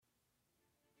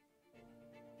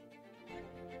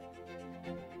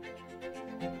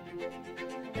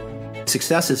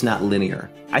Success is not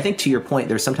linear. I think to your point,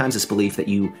 there's sometimes this belief that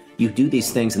you do these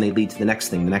things and they lead to the next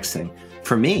thing, the next thing.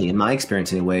 For me, in my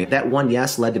experience anyway, that one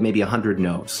yes led to maybe 100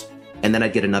 no's. And then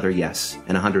I'd get another yes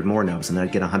and 100 more no's, and then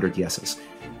I'd get 100 yeses.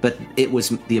 But it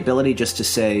was the ability just to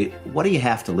say, what do you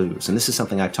have to lose? And this is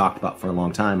something I've talked about for a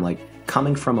long time, like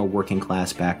coming from a working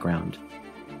class background,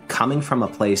 coming from a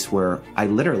place where I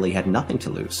literally had nothing to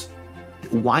lose.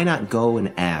 Why not go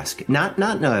and ask? Not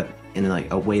in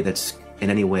a way that's in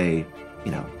any way,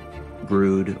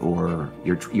 rude, or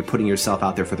you're putting yourself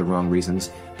out there for the wrong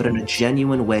reasons, but in a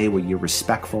genuine way where you're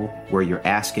respectful, where you're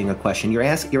asking a question, you're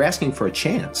asking for a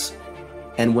chance.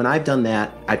 And when I've done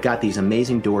that, I've got these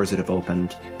amazing doors that have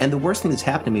opened. And the worst thing that's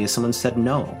happened to me is someone said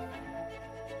no.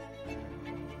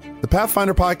 The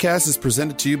Pathfinder podcast is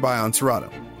presented to you by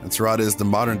Enserado. Enserado is the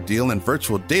modern deal and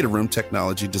virtual data room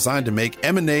technology designed to make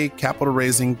M&A, capital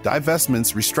raising,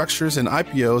 divestments, restructures, and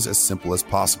IPOs as simple as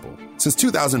possible. Since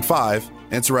 2005,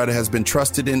 Enserado has been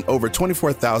trusted in over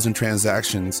 24,000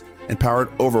 transactions and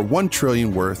powered over $1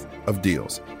 trillion worth of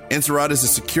deals. Enserado is a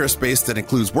secure space that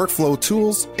includes workflow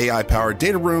tools, AI-powered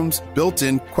data rooms,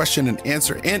 built-in question and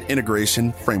answer and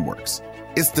integration frameworks.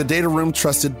 It's the data room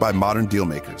trusted by modern deal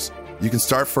makers. You can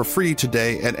start for free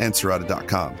today at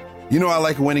Enserado.com. You know I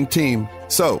like a winning team,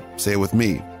 so say it with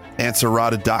me,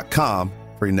 Enserado.com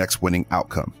for your next winning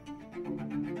outcome.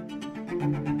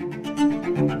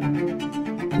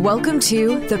 Welcome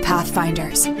to The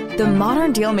Pathfinders, the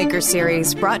Modern Dealmaker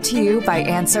series brought to you by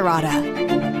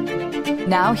Enserado.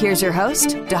 Now, here's your host,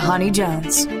 Dhani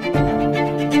Jones.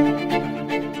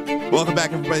 Welcome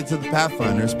back, everybody, to The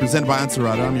Pathfinders, presented by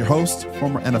Enserado. I'm your host,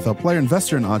 former NFL player,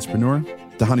 investor, and entrepreneur,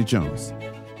 Dhani Jones.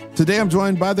 Today, I'm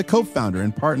joined by the co-founder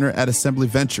and partner at Assembly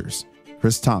Ventures,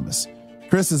 Chris Thomas.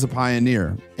 Chris is a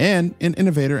pioneer and an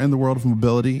innovator in the world of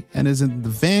mobility and is in the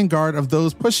vanguard of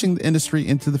those pushing the industry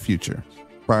into the future.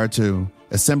 Prior to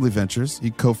Assembly Ventures,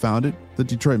 he co-founded the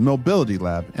Detroit Mobility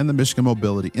Lab and the Michigan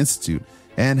Mobility Institute,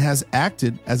 and has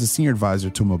acted as a senior advisor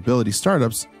to mobility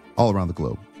startups all around the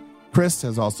globe. Chris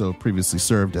has also previously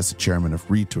served as the chairman of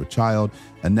Read to a Child,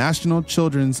 a national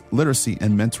children's literacy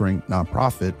and mentoring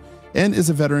nonprofit, and is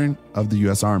a veteran of the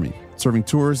U.S. Army, serving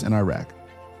tours in Iraq.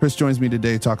 Chris joins me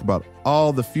today to talk about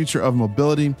all the future of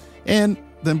mobility and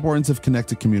the importance of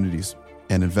connected communities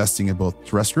and investing in both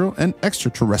terrestrial and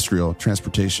extraterrestrial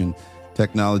transportation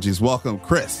technologies. Welcome,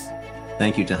 Chris.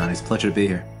 Thank you, Dhani. It's a pleasure to be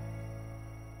here.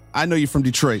 I know you're from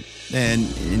Detroit, and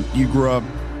you grew up,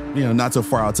 not so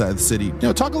far outside of the city.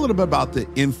 Talk a little bit about the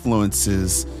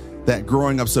influences that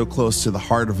growing up so close to the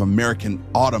heart of American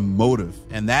automotive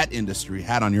and that industry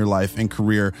had on your life and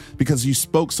career, because you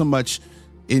spoke so much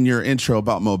in your intro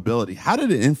about mobility. How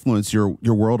did it influence your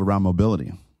world around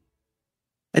mobility?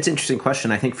 It's an interesting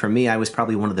question. I think for me, I was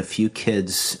probably one of the few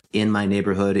kids in my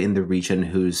neighborhood, in the region,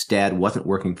 whose dad wasn't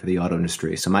working for the auto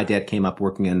industry. So my dad came up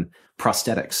working in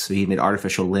prosthetics. So he made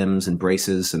artificial limbs and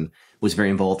braces and was very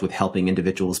involved with helping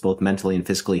individuals, both mentally and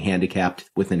physically handicapped,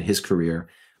 within his career.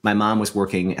 My mom was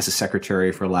working as a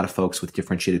secretary for a lot of folks with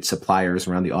differentiated suppliers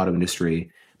around the auto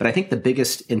industry. But I think the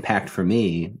biggest impact for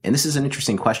me, and this is an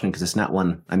interesting question because it's not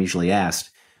one I'm usually asked,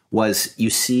 was you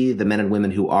see the men and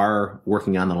women who are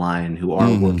working on the line, who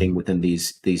are working within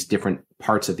these different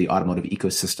parts of the automotive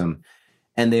ecosystem,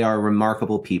 and they are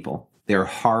remarkable people. They're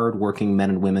hardworking men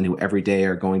and women who every day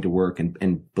are going to work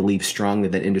and believe strongly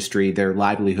that industry, their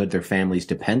livelihood, their families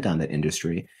depend on that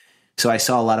industry. So I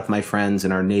saw a lot of my friends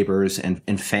and our neighbors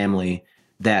and family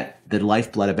that the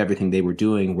lifeblood of everything they were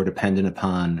doing were dependent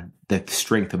upon the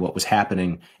strength of what was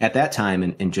happening at that time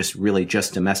in just really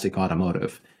just domestic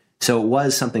automotive. So it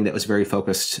was something that was very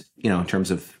focused, in terms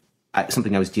of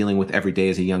something I was dealing with every day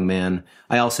as a young man.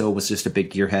 I also was just a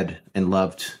big gearhead and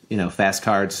loved, fast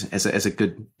cars as a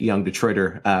good young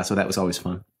Detroiter. So that was always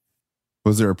fun.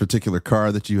 Was there a particular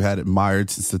car that you had admired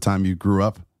since the time you grew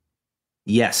up?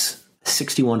 Yes.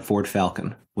 61 Ford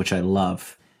Falcon, which I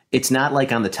love. It's not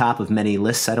like on the top of many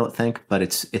lists, I don't think, but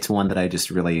it's one that I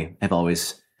just really have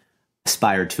always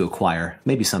aspired to acquire.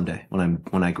 Maybe someday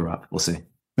when I grow up, we'll see.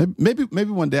 Maybe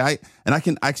one day I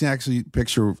can actually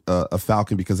picture a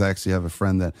Falcon, because I actually have a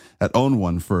friend that owned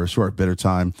one for a short bit of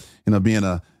time. Being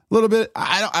a little bit,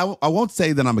 I won't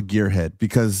say that I'm a gearhead,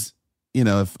 because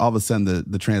if all of a sudden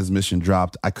the transmission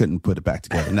dropped, I couldn't put it back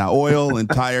together. Now oil and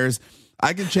tires,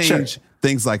 I can change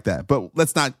things like that, but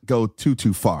let's not go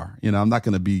too far. I'm not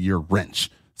going to be your wrench,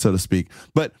 so to speak.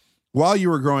 But while you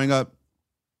were growing up,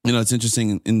 it's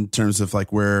interesting in terms of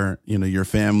like where, your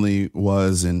family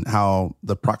was and how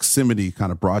the proximity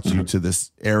kind of brought you to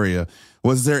this area.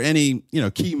 Was there any,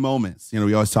 key moments?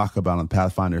 We always talk about on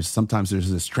Pathfinders, sometimes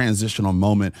there's this transitional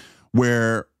moment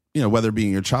where whether it be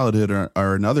in your childhood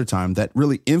or another time, that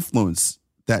really influence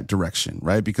that direction,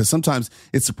 right? Because sometimes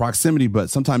it's the proximity, but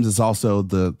sometimes it's also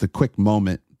the quick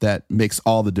moment that makes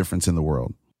all the difference in the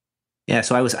world. Yeah,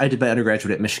 so I did my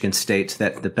undergraduate at Michigan State,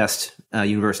 the best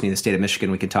university in the state of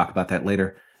Michigan. We can talk about that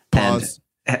later. Pause.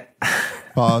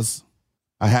 Pause.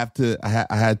 I had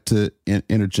to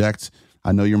interject.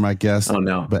 I know you're my guest. Oh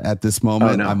no! But at this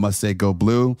moment, I must say, go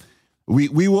blue. We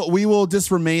will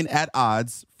just remain at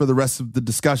odds for the rest of the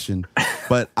discussion.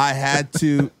 But I had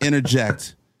to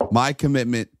interject my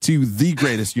commitment to the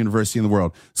greatest university in the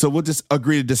world. So we'll just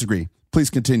agree to disagree. Please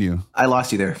continue. I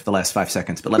lost you there for the last 5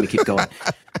 seconds, but let me keep going.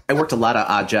 I worked a lot of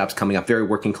odd jobs coming up, very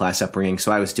working class upbringing.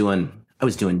 So I was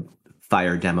doing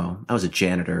fire demo. I was a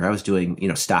janitor. I was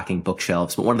doing, stocking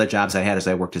bookshelves. But one of the jobs I had is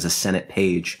I worked as a Senate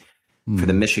page for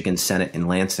the Michigan Senate in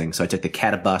Lansing. So I took the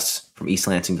Cata bus from East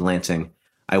Lansing to Lansing.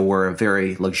 I wore a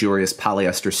very luxurious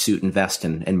polyester suit and vest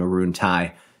and maroon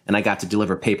tie, and I got to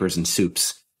deliver papers and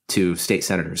soups to state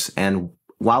senators. And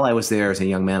while I was there as a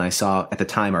young man, I saw at the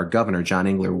time our governor, John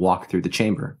Engler, walk through the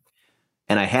chamber.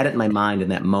 And I had it in my mind in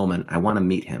that moment, I want to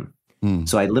meet him.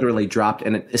 So I literally dropped,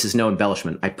 and this is no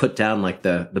embellishment, I put down like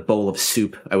the bowl of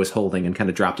soup I was holding and kind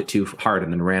of dropped it too hard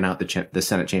and then ran out the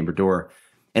Senate chamber door.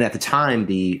 And at the time,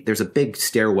 there's a big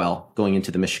stairwell going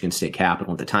into the Michigan State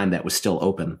Capitol. At the time, that was still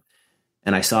open.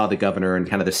 And I saw the governor and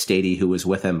kind of the statey who was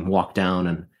with him walk down,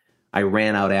 and I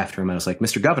ran out after him. I was like,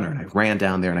 Mr. Governor. And I ran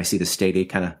down there and I see the statey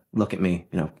kind of look at me,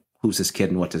 who's this kid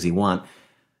and what does he want?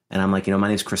 And I'm like, my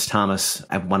name's Chris Thomas.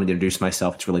 I wanted to introduce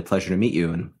myself. It's really a pleasure to meet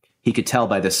you. And he could tell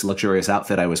by this luxurious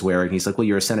outfit I was wearing. He's like, well,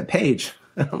 you're a Senate page.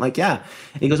 I'm like, yeah.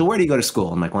 And he goes, well, where do you go to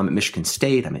school? I'm like, well, I'm at Michigan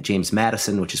State. I'm at James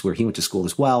Madison, which is where he went to school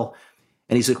as well.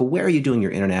 And he's like, well, where are you doing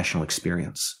your international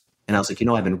experience? And I was like,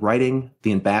 I've been writing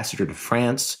the ambassador to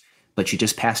France, but she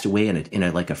just passed away in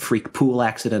a freak pool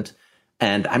accident.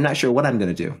 And I'm not sure what I'm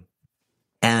going to do.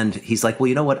 And he's like, well,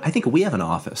 you know what? I think we have an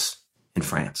office in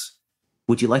France.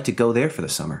 Would you like to go there for the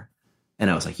summer? And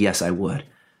I was like, yes, I would.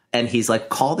 And he's like,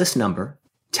 call this number.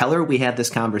 Tell her we had this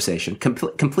conversation.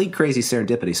 Complete crazy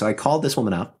serendipity. So I called this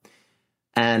woman up,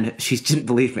 and she didn't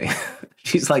believe me.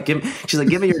 She's like, give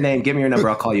me your name, give me your number,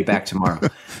 I'll call you back tomorrow.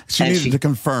 She needed to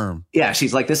confirm. Yeah,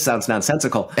 she's like, this sounds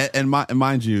nonsensical. And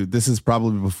mind you, this is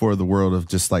probably before the world of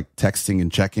just like texting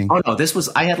and checking. Oh no,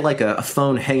 I had like a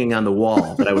phone hanging on the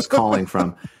wall that I was calling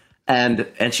from. And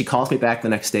she calls me back the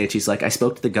next day, and she's like, I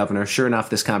spoke to the governor. Sure enough,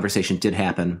 this conversation did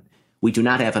happen. We do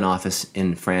not have an office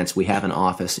in France. We have an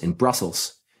office in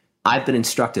Brussels. I've been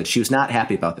instructed. She was not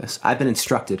happy about this. I've been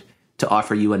instructed to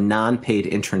offer you a non-paid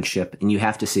internship, and you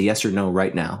have to say yes or no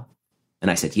right now.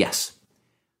 And I said yes.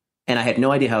 And I had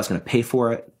no idea how I was going to pay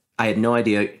for it. I had no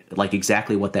idea like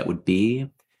exactly what that would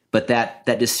be. But that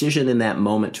decision in that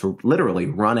moment to literally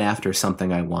run after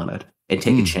something I wanted and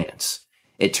take a chance,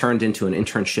 it turned into an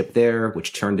internship there,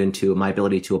 which turned into my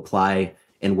ability to apply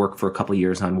and work for a couple of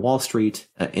years on Wall Street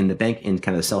in the bank, in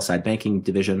kind of the sell side banking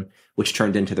division, which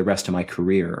turned into the rest of my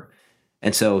career.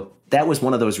 And so that was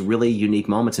one of those really unique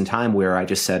moments in time where I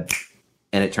just said,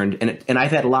 and it turned, and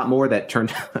I've had a lot more that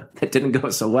didn't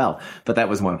go so well, but that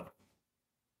was one.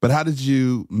 But how did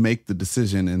you make the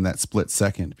decision in that split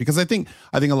second? Because I think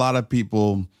a lot of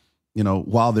people,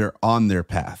 while they're on their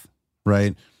path,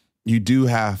 right, you do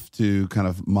have to kind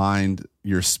of mind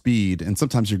your speed. And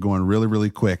sometimes you're going really, really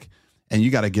quick, and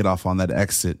you got to get off on that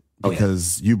exit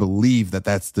because you believe that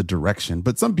that's the direction.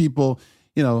 But some people,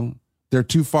 they're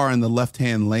too far in the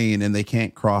left-hand lane and they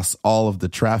can't cross all of the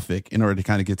traffic in order to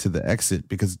kind of get to the exit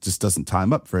because it just doesn't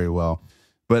time up very well.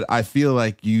 But I feel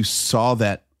like you saw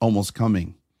that almost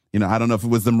coming. I don't know if it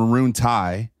was the maroon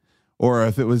tie or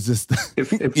if it was just, it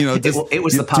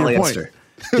was the polyester.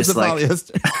 It was the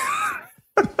polyester.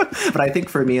 But I think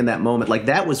for me in that moment, like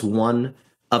that was one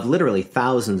of literally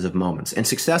thousands of moments. And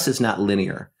success is not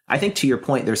linear. I think to your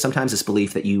point, there's sometimes this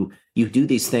belief that you do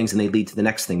these things and they lead to the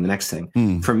next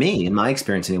thing. For me, in my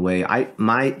experience anyway,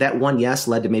 that one yes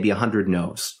led to maybe 100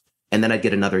 no's. And then I'd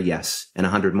get another yes and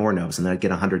 100 more no's. And then I'd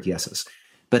get 100 yeses.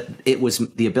 But it was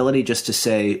the ability just to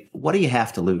say, what do you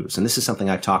have to lose? And this is something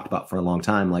I've talked about for a long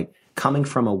time, like coming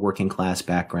from a working class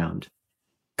background,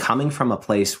 coming from a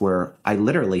place where I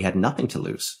literally had nothing to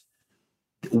lose.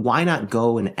 Why not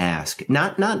go and ask?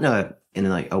 Not in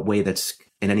a way that's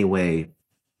in any way,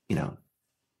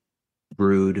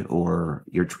 rude or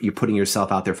you're putting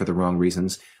yourself out there for the wrong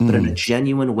reasons, but in a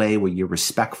genuine way where you're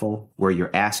respectful, where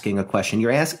you're asking a question,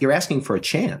 you're asking for a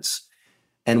chance.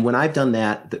 And when I've done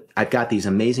that, I've got these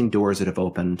amazing doors that have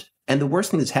opened. And the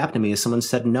worst thing that's happened to me is someone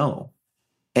said no.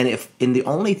 And the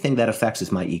only thing that affects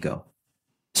is my ego.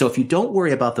 So if you don't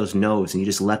worry about those no's and you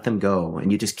just let them go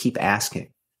and you just keep asking,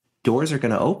 doors are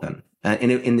going to open.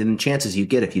 And the chances you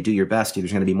get, if you do your best,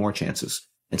 there's going to be more chances.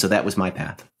 And so that was my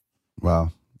path.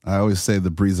 Wow. I always say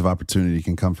the breeze of opportunity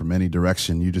can come from any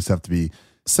direction. You just have to be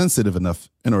sensitive enough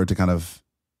in order to kind of,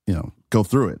 go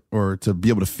through it, or to be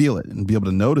able to feel it and be able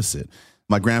to notice it.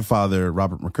 My grandfather,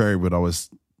 Robert McCrary, would always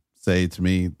say to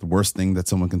me, the worst thing that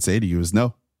someone can say to you is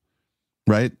no.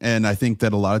 Right. And I think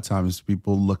that a lot of times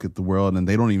people look at the world and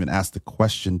they don't even ask the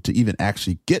question to even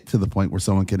actually get to the point where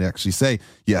someone can actually say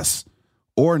yes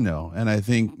or no. And I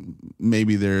think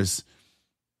maybe there's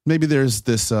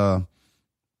this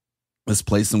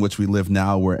place in which we live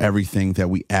now where everything that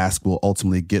we ask will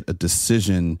ultimately get a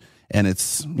decision. And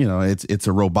it's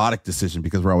a robotic decision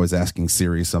because we're always asking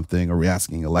Siri something, or we're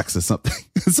asking Alexa something.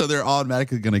 So they're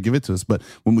automatically going to give it to us. But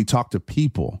when we talk to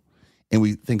people and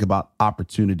we think about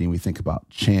opportunity and we think about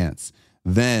chance,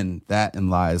 then that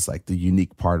lies like the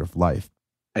unique part of life.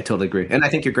 I totally agree. And I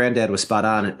think your granddad was spot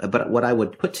on. But what I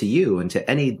would put to you and to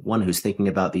anyone who's thinking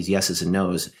about these yeses and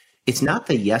nos, it's not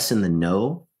the yes and the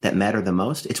no that matter the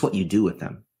most. It's what you do with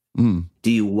them.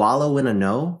 Do you wallow in a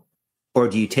no, or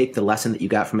do you take the lesson that you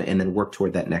got from it and then work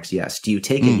toward that next yes? Do you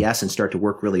take a yes and start to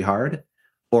work really hard?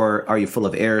 Or are you full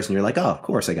of errors and you're like, oh, of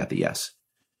course I got the yes?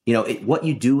 What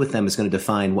you do with them is going to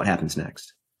define what happens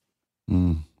next.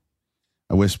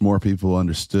 I wish more people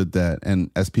understood that.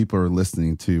 And as people are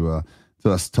listening to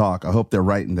us talk, I hope they're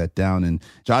writing that down and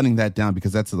jotting that down,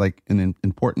 because that's like an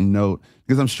important note.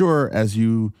 Because I'm sure as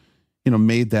you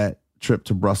made that trip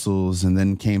to Brussels and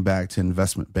then came back to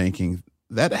investment banking,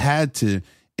 that had to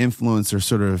influence or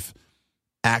sort of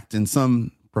act in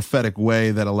some prophetic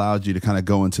way that allowed you to kind of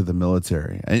go into the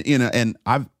military. And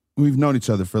we've known each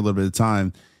other for a little bit of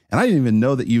time, and I didn't even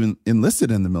know that you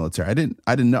enlisted in the military. I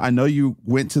didn't know. I know you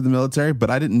went to the military, but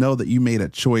I didn't know that you made a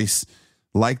choice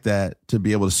like that to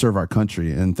be able to serve our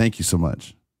country. And thank you so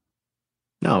much.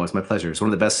 No, it was my pleasure. It's one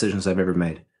of the best decisions I've ever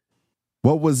made.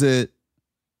 What was it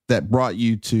that brought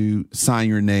you to sign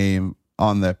your name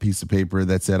on that piece of paper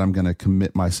that said, I'm going to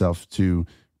commit myself to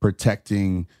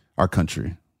protecting our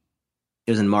country?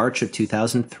 It was in March of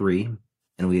 2003,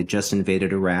 and we had just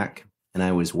invaded Iraq, and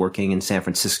I was working in San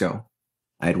Francisco.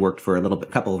 I had worked for a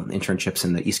couple of internships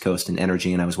in the East Coast in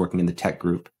energy, and I was working in the tech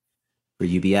group for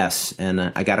UBS. And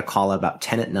I got a call at about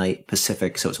 10 at night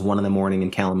Pacific, so it was 1 a.m. in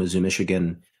Kalamazoo,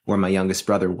 Michigan, where my youngest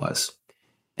brother was.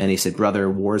 And he said, brother,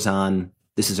 war's on.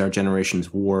 This is our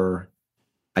generation's war.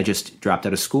 I just dropped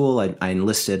out of school. I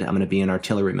enlisted. I'm going to be an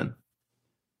artilleryman.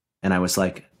 And I was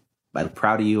like, I'm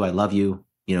proud of you. I love you.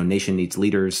 Nation needs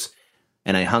leaders.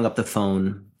 And I hung up the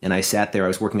phone and I sat there. I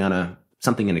was working on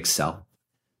something in Excel.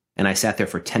 And I sat there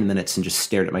for 10 minutes and just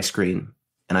stared at my screen.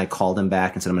 And I called him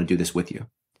back and said, I'm going to do this with you.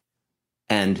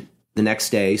 And the next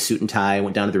day, suit and tie, I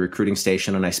went down to the recruiting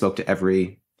station and I spoke to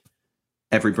every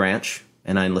branch,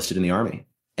 and I enlisted in the Army.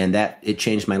 And it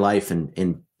changed my life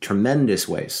in tremendous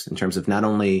ways, in terms of not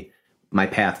only my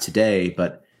path today,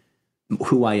 but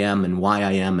who I am and why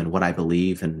I am and what I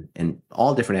believe, and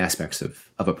all different aspects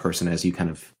of a person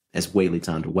as way leads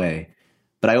on to way.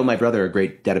 But I owe my brother a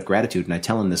great debt of gratitude, and I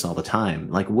tell him this all the time.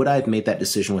 Like, would I have made that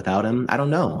decision without him? I don't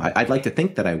know. I'd like to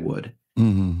think that I would.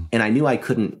 Mm-hmm. And I knew I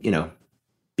couldn't,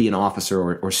 be an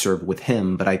officer or serve with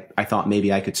him, but I thought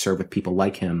maybe I could serve with people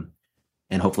like him,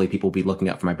 and hopefully people will be looking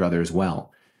out for my brother as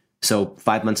well. So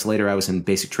 5 months later, I was in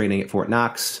basic training at Fort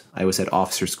Knox. I was at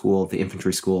officer school, the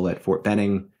infantry school at Fort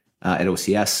Benning, at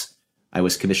OCS. I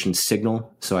was commissioned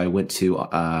signal. So I went to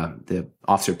the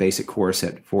officer basic course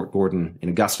at Fort Gordon in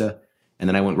Augusta. And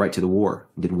then I went right to the war.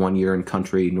 Did 1 year in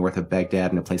country north of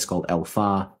Baghdad in a place called El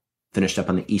Fa. Finished up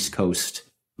on the East Coast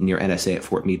near NSA at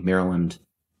Fort Meade, Maryland,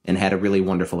 and had a really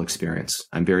wonderful experience.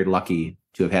 I'm very lucky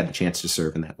to have had the chance to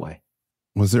serve in that way.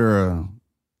 Was there a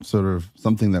sort of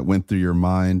something that went through your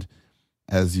mind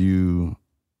as you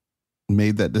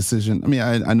made that decision? I mean,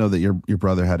 I know that your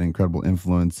brother had an incredible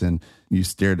influence, and you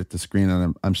stared at the screen,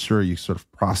 and I'm sure you sort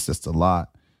of processed a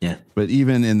lot. Yeah. But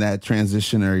even in that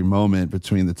transitionary moment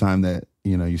between the time that,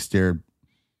 you stared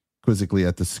quizzically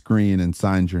at the screen and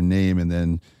signed your name and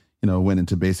then, went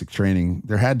into basic training,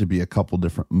 there had to be a couple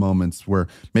different moments where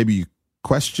maybe you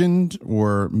questioned,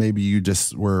 or maybe you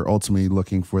just were ultimately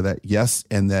looking for that yes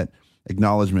and that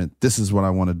acknowledgement, this is what I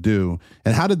want to do.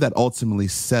 And how did that ultimately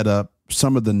set up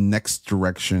some of the next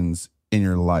directions in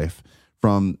your life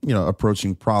from,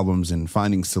 approaching problems and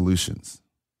finding solutions?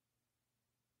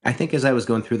 I think as I was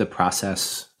going through the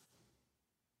process,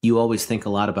 you always think a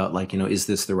lot about is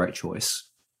this the right choice?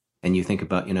 And you think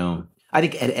about, I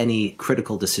think at any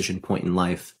critical decision point in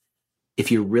life,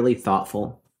 if you're really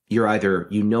thoughtful, you're either,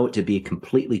 it to be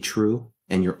completely true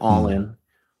and you're all in,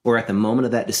 or at the moment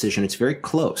of that decision, it's very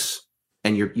close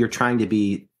and you're trying to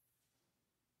be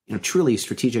truly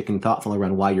strategic and thoughtful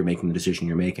around why you're making the decision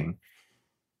you're making.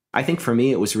 I think for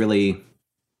me, it was really,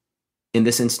 in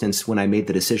this instance, when I made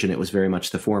the decision, it was very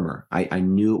much the former. I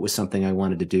knew it was something I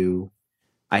wanted to do.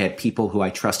 I had people who I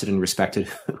trusted and respected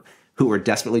who were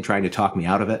desperately trying to talk me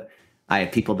out of it. I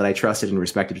had people that I trusted and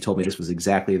respected who told me this was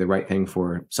exactly the right thing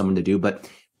for someone to do. But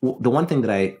the one thing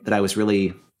that I was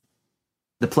really,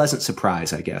 the pleasant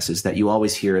surprise, I guess, is that you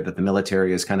always hear that the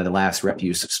military is kind of the last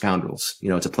refuge of scoundrels.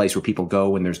 It's a place where people go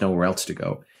when there's nowhere else to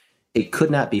go. It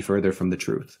could not be further from the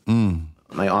truth.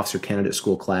 My officer candidate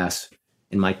school class,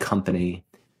 in my company,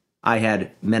 I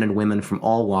had men and women from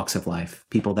all walks of life,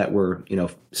 people that were,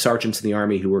 sergeants in the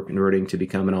Army who were converting to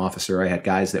become an officer. I had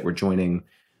guys that were joining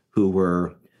who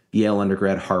were Yale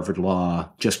undergrad, Harvard Law,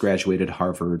 just graduated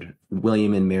Harvard,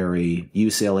 William and Mary,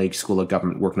 UCLA School of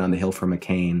Government, working on the Hill for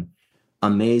McCain.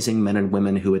 Amazing men and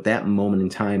women who at that moment in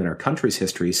time in our country's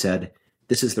history said,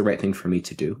 this is the right thing for me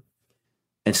to do.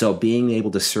 And so being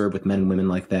able to serve with men and women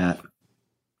like that,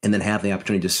 and then have the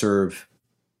opportunity to serve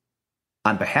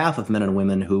on behalf of men and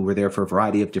women who were there for a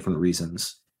variety of different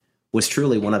reasons, was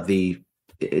truly one of the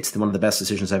best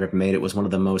decisions I've ever made. It was one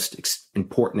of the most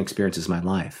important experiences of my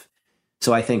life.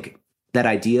 So I think that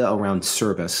idea around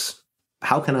service,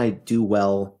 how can I do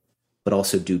well, but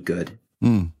also do good?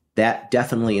 That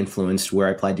definitely influenced where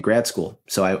I applied to grad school.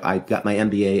 So I got my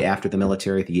MBA after the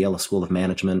military at the Yale School of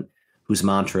Management, whose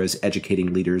mantra is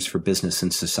educating leaders for business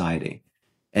and society.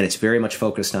 And it's very much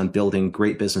focused on building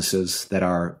great businesses that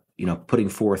are, putting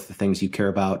forth the things you care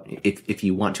about if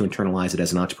you want to internalize it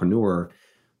as an entrepreneur.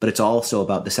 But it's also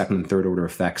about the second and third order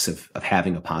effects of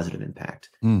having a positive impact.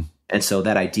 And so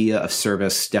that idea of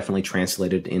service definitely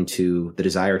translated into the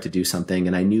desire to do something.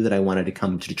 And I knew that I wanted to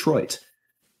come to Detroit.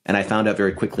 And I found out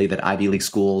very quickly that Ivy League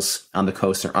schools on the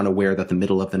coast are unaware that the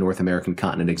middle of the North American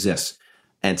continent exists.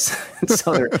 And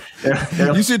so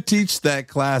they're you should teach that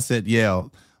class at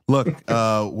Yale. Look,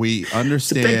 we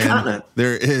understand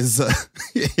there is,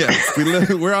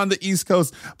 we're on the East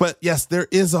Coast, but yes, there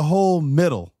is a whole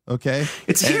middle. Okay.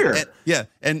 It's here.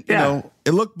 And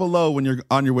look below when you're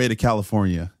on your way to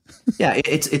California.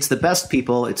 It's the best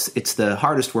people. It's the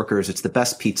hardest workers. It's the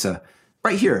best pizza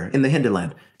right here in the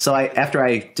hinterland. So after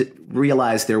I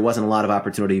realized there wasn't a lot of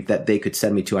opportunity that they could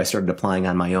send me to, I started applying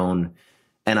on my own,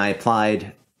 and I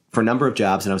applied for a number of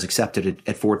jobs, and I was accepted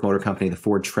at Ford Motor Company, the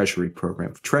Ford Treasury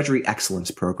Excellence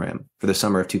Program for the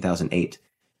summer of 2008,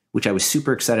 which I was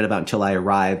super excited about until I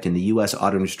arrived and the U.S.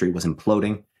 auto industry was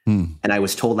imploding. And I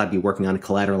was told I'd be working on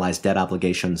collateralized debt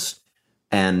obligations.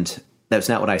 And that was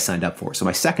not what I signed up for. So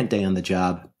my second day on the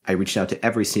job, I reached out to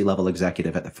every C-level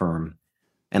executive at the firm.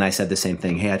 And I said the same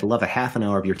thing. Hey, I'd love a half an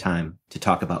hour of your time to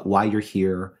talk about why you're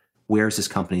here. Where's this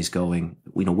company's going?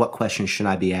 What questions should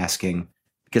I be asking?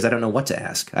 Because I don't know what to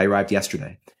ask. I arrived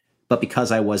yesterday. But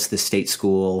because I was the state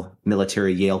school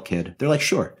military Yale kid, they're like,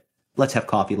 sure, let's have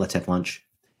coffee, let's have lunch.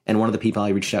 And one of the people I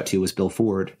reached out to was Bill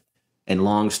Ford. And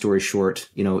long story short,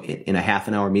 in a half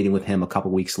an hour meeting with him a couple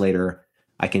weeks later,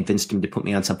 I convinced him to put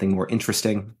me on something more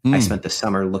interesting. I spent the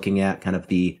summer looking at kind of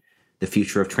the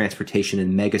future of transportation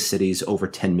in mega cities over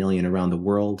 10 million around the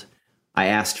world. I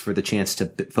asked for the chance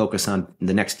to focus on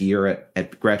the next year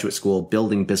at graduate school,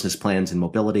 building business plans in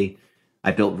mobility.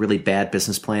 I built really bad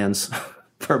business plans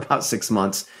for about 6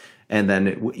 months. And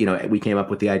then, we came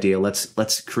up with the idea,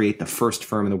 let's create the first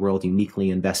firm in the world uniquely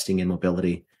investing in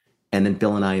mobility. And then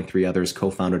Bill and I and 3 others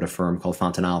co-founded a firm called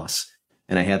Fontanalis.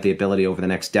 And I had the ability over the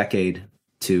next decade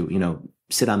to,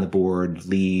 sit on the board,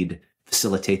 lead,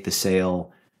 facilitate the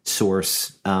sale,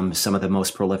 source some of the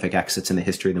most prolific exits in the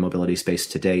history of the mobility space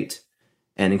to date.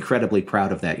 And incredibly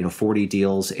proud of that, 40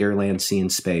 deals, air, land, sea,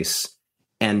 and space,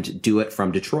 and do it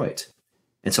from Detroit.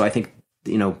 And so I think,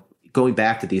 going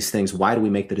back to these things, why do we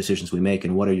make the decisions we make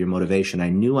and what are your motivation? I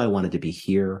knew I wanted to be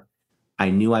here. I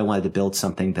knew I wanted to build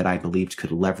something that I believed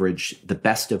could leverage the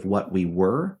best of what we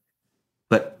were,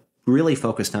 but really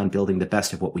focused on building the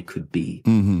best of what we could be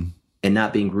and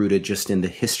not being rooted just in the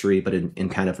history, but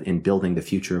in building the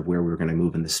future of where we were going to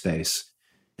move in the space.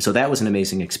 So that was an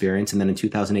amazing experience. And then in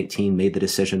 2018, made the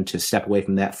decision to step away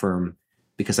from that firm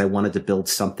because I wanted to build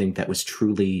something that was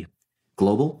truly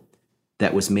global,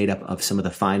 that was made up of some of the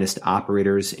finest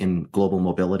operators in global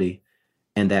mobility,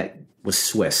 and that was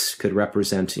Swiss, could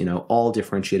represent, all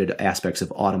differentiated aspects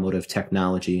of automotive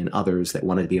technology and others that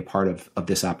wanted to be a part of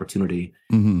this opportunity.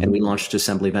 And we launched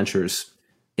Assembly Ventures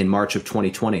in March of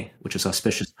 2020, which is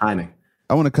auspicious timing.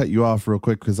 I want to cut you off real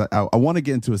quick because I want to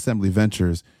get into Assembly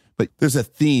Ventures, but there's a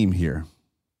theme here,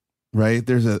 right?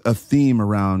 There's a theme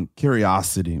around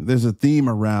curiosity. There's a theme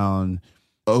around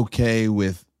okay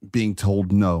with being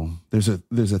told no. There's a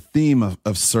theme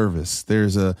of service.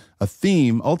 There's a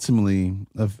theme ultimately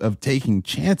of taking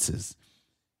chances.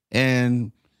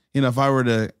 And, if I were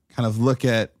to kind of look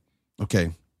at,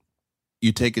 okay,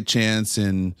 you take a chance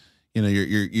and,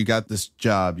 you got this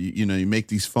job, you make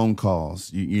these phone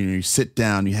calls, you sit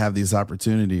down, you have these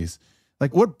opportunities.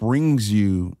 Like, what brings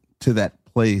you to that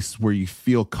place where you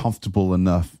feel comfortable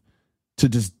enough to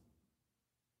just,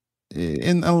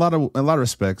 in a lot of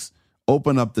respects,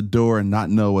 open up the door and not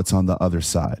know what's on the other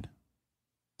side?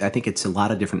 I think it's a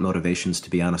lot of different motivations, to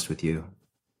be honest with you.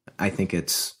 I think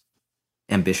it's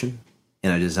ambition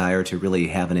and a desire to really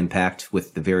have an impact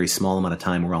with the very small amount of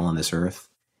time we're all on this earth.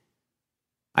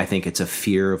 I think it's a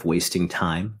fear of wasting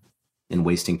time and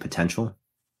wasting potential.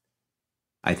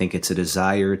 I think it's a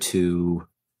desire to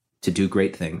do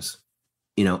great things,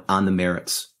 on the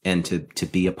merits, and to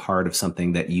be a part of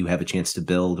something that you have a chance to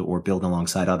build or build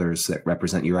alongside others that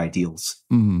represent your ideals.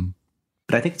 Mm-hmm.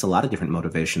 But I think it's a lot of different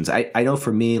motivations. I know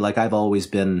for me, like I'm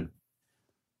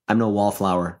no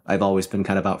wallflower. I've always been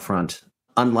kind of out front.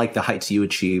 Unlike the heights you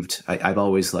achieved, I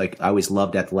always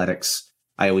loved athletics.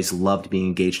 I always loved being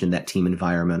engaged in that team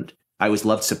environment. I always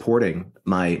loved supporting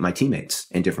my teammates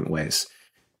in different ways.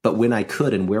 But when I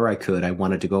could and where I could, I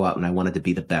wanted to go out and I wanted to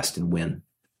be the best and win.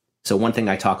 So one thing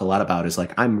I talk a lot about is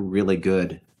like, I'm really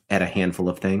good at a handful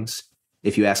of things.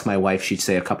 If you ask my wife, she'd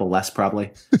say a couple less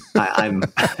probably. I'm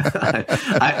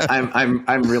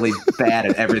really bad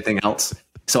at everything else.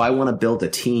 So I want to build a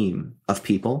team of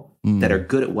people that are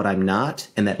good at what I'm not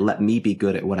and that let me be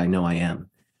good at what I know I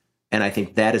am. And I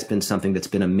think that has been something that's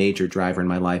been a major driver in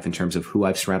my life in terms of who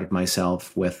I've surrounded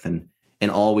myself with and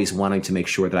always wanting to make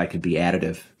sure that I could be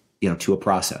additive, to a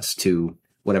process, to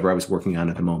whatever I was working on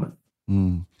at the moment.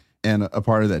 Mm. And a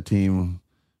part of that team,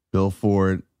 Bill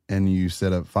Ford, and you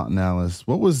set up Fontinalis.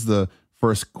 What was the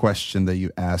first question that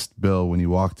you asked Bill when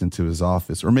you walked into his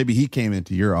office, or maybe he came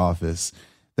into your office,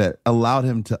 that allowed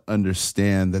him to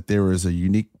understand that there was a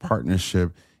unique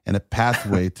partnership and a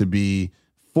pathway to be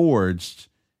forged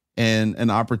and an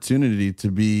opportunity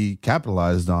to be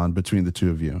capitalized on between the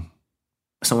two of you?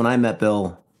 So when I met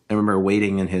Bill, I remember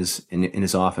waiting in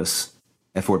his office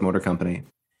at Ford Motor Company,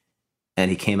 and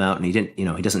he came out and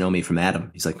he doesn't know me from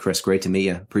Adam. He's like, "Chris, great to meet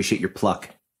you. Appreciate your pluck.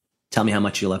 Tell me how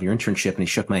much you love your internship." And he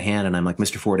shook my hand, and I'm like,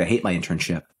 "Mr. Ford, I hate my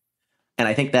internship." And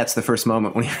I think that's the first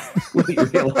moment when you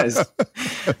realize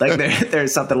like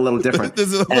there's something a little different.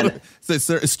 Say,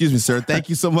 "Sir, excuse me, sir. Thank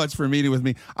you so much for meeting with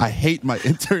me. I hate my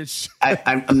internship."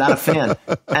 I'm not a fan.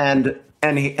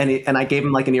 And I gave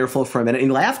him like an earful for a minute. And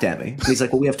he laughed at me. He's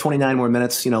like, "Well, we have 29 more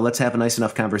minutes. Let's have a nice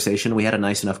enough conversation." We had a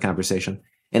nice enough conversation.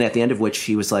 And at the end of which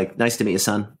he was like, "Nice to meet you,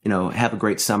 son. Have a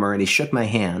great summer." And he shook my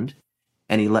hand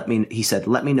and he said,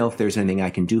 "Let me know if there's anything I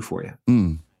can do for you."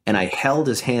 Mm. And I held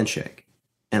his handshake.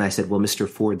 And I said, "Well, Mr.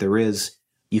 Ford,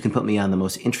 you can put me on the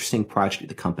most interesting project at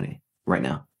the company right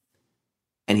now."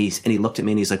 And he looked at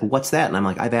me and he's like, "Well, what's that?" And I'm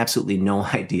like, "I have absolutely no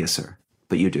idea, sir,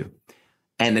 but you do."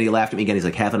 And then he laughed at me again. He's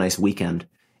like, "Have a nice weekend."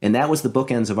 And that was the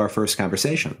bookends of our first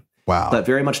conversation. Wow. But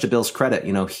very much to Bill's credit,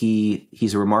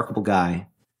 he's a remarkable guy.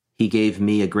 He gave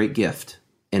me a great gift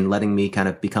in letting me kind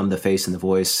of become the face and the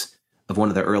voice of one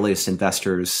of the earliest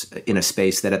investors in a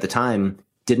space that at the time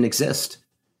didn't exist.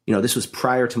 This was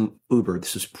prior to Uber.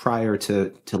 This was prior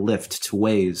to Lyft, to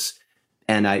Waze.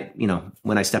 And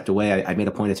when I stepped away, I made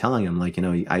a point of telling him, like,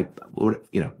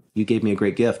 you gave me a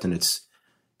great gift, and it's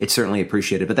certainly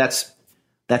appreciated. But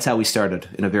that's how we started,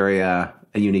 in a very a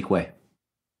unique way.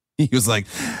 He was like,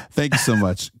 "Thank you so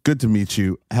much. Good to meet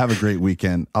you. Have a great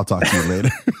weekend. I'll talk to you later."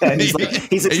 And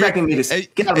he's expecting me to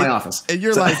get out of my office. And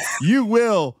you're like, "You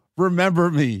will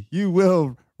remember me. You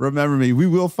will remember me. We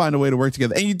will find a way to work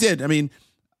together." And you did. I mean,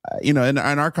 in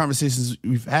our conversations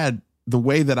we've had, the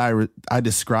way that I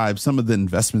describe some of the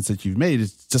investments that you've made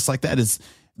is just like that. Is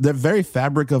the very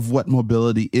fabric of what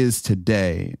mobility is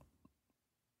today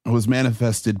was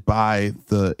manifested by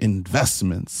the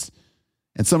investments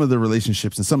and some of the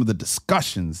relationships and some of the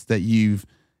discussions that you've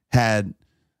had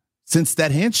since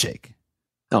that handshake.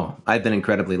 Oh, I've been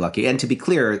incredibly lucky. And to be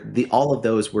clear, all of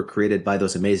those were created by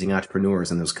those amazing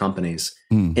entrepreneurs and those companies.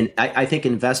 Mm. And I think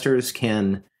investors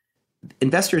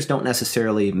don't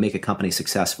necessarily make a company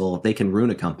successful. They can ruin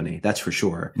a company, that's for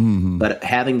sure. Mm-hmm. But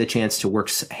having the chance to work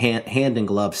hand in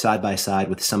glove, side by side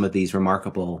with some of these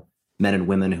remarkable men and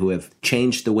women who have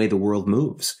changed the way the world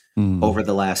moves over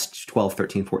the last 12,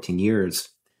 13, 14 years,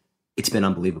 it's been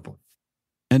unbelievable.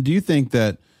 And do you think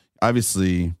that,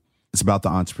 obviously, it's about the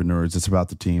entrepreneurs, it's about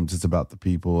the teams, it's about the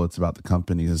people, it's about the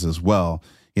companies as well.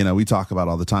 We talk about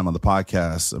all the time on the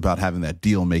podcast about having that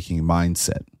deal-making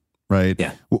mindset. Right.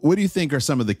 Yeah. What do you think are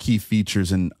some of the key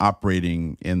features in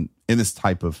operating in in this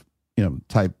type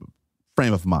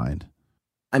frame of mind?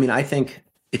 I mean, I think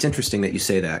it's interesting that you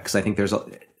say that, because I think there's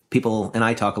people, and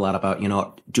I talk a lot about,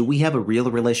 do we have a real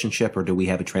relationship or do we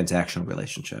have a transactional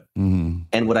relationship? Mm-hmm.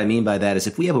 And what I mean by that is,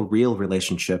 if we have a real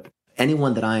relationship,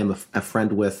 anyone that I am a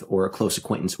friend with or a close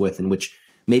acquaintance with, in which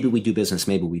maybe we do business,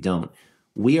 maybe we don't,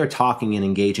 we are talking and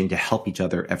engaging to help each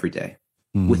other every day,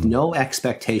 with no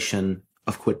expectation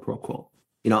of quid pro quo.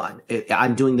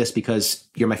 I'm doing this because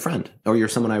you're my friend, or you're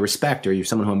someone I respect, or you're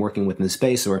someone who I'm working with in the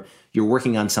space, or you're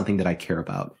working on something that I care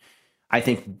about. I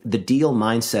think the deal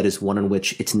mindset is one in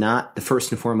which it's not the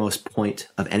first and foremost point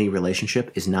of any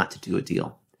relationship is not to do a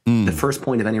deal. The first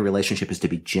point of any relationship is to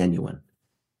be genuine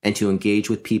and to engage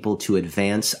with people to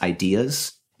advance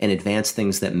ideas and advance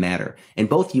things that matter. And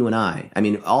both you and I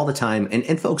mean, all the time,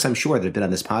 and folks I'm sure that have been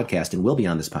on this podcast and will be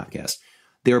on this podcast,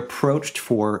 they're approached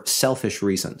for selfish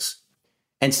reasons.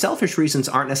 And selfish reasons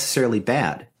aren't necessarily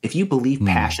bad. If you believe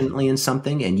passionately in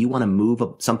something and you want to move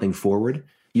something forward,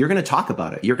 you're going to talk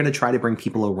about it. You're going to try to bring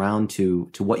people around to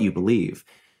what you believe.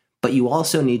 But you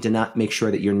also need to not make sure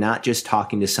that you're not just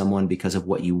talking to someone because of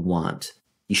what you want.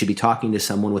 You should be talking to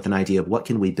someone with an idea of what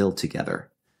can we build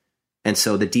together. And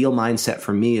so the deal mindset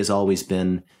for me has always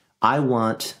been, I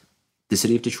want the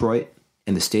city of Detroit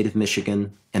and the state of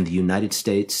Michigan and the United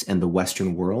States and the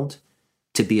Western world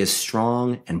to be as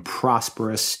strong and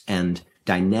prosperous and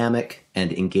dynamic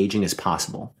and engaging as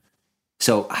possible.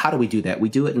 So how do we do that? We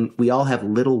do it, and we all have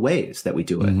little ways that we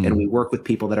do it, and we work with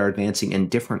people that are advancing in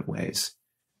different ways.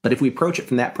 But if we approach it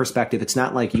from that perspective, it's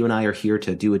not like you and I are here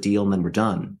to do a deal and then we're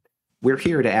done. We're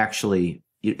here to actually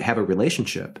have a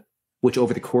relationship, which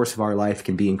over the course of our life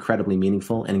can be incredibly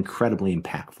meaningful and incredibly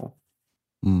impactful.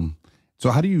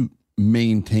 So how do you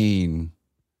maintain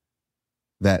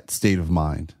that state of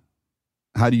mind?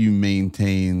 How do you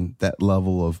maintain that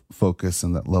level of focus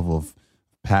and that level of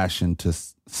passion to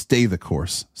stay the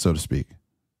course, so to speak?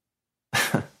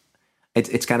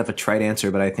 It's kind of a trite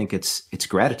answer, but I think it's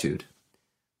gratitude.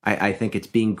 I think it's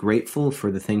being grateful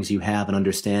for the things you have and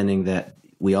understanding that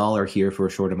we all are here for a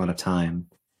short amount of time,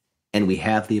 and we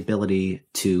have the ability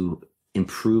to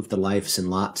improve the lives and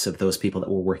lots of those people that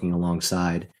we're working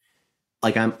alongside.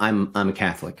 Like I'm a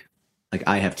Catholic. Like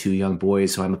I have 2 young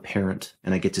boys, so I'm a parent,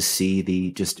 and I get to see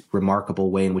the just remarkable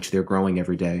way in which they're growing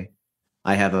every day.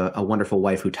 I have a wonderful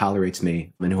wife who tolerates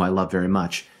me and who I love very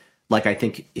much. Like, I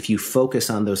think if you focus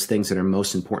on those things that are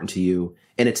most important to you,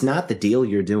 and it's not the deal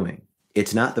you're doing,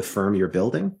 it's not the firm you're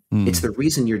building, it's the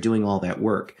reason you're doing all that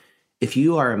work. If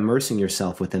you are immersing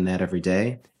yourself within that every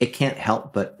day, it can't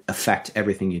help but affect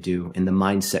everything you do and the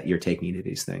mindset you're taking into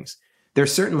these things.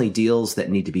 There's certainly deals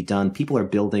that need to be done. People are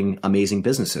building amazing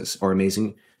businesses or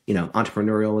amazing,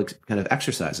 entrepreneurial kind of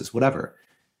exercises, whatever.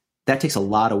 That takes a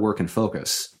lot of work and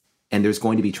focus. And there's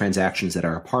going to be transactions that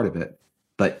are a part of it.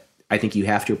 But I think you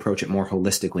have to approach it more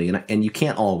holistically. And you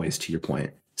can't always, to your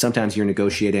point. Sometimes you're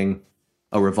negotiating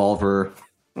a revolver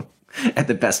at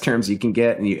the best terms you can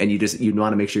get. And you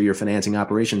want to make sure you're financing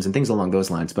operations and things along those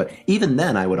lines. But even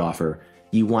then, I would offer,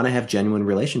 you want to have genuine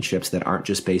relationships that aren't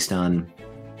just based on,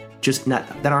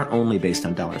 that aren't only based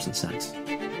on dollars and cents.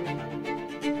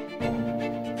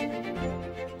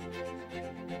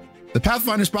 The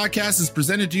Pathfinders podcast is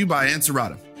presented to you by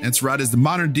Ansarada. Ansarada is the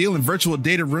modern deal and virtual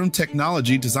data room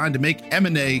technology designed to make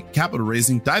M&A, capital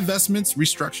raising, divestments,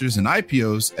 restructures, and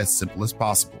IPOs as simple as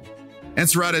possible.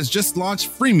 Ansarada has just launched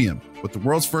freemium with the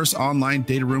world's first online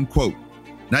data room quote.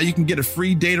 Now you can get a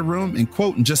free data room and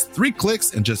quote in just 3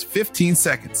 clicks and just 15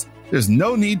 seconds. There's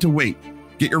no need to wait.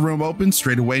 Get your room open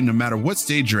straight away no matter what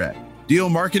stage you're at. Deal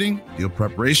marketing, deal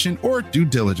preparation, or due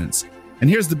diligence. And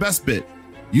here's the best bit.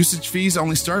 Usage fees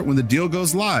only start when the deal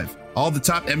goes live. All the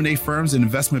top M&A firms and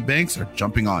investment banks are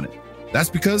jumping on it. That's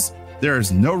because there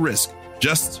is no risk,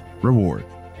 just reward.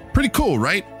 Pretty cool,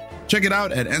 right? Check it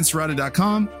out at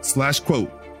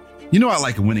ansarada.com/quote. You know I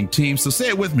like a winning team, so say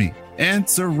it with me.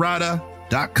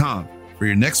 Ansarada.com for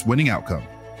your next winning outcome.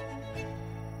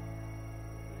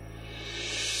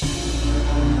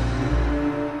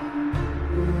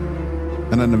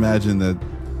 And I'd imagine that,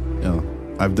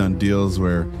 I've done deals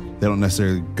where they don't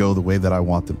necessarily go the way that I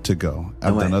want them to go.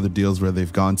 I've done other deals where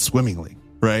they've gone swimmingly,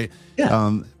 right?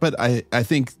 Yeah. But I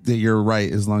think that you're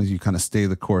right, as long as you kind of stay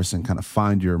the course and kind of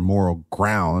find your moral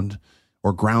ground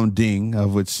or grounding,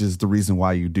 of which is the reason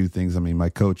why you do things. I mean, my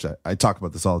coach, I talk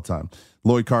about this all the time.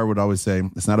 Lloyd Carr would always say,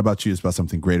 it's not about you, it's about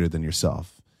something greater than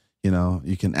yourself. You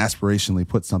can aspirationally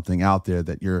put something out there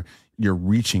that you're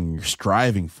reaching, you're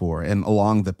striving for. And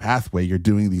along the pathway, you're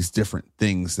doing these different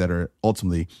things that are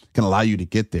ultimately can allow you to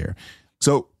get there.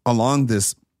 So along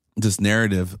this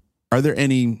narrative, are there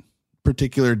any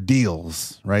particular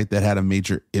deals, right, that had a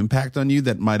major impact on you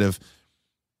that might have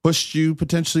pushed you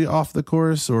potentially off the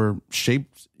course or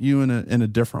shaped you in a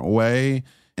different way,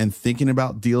 and thinking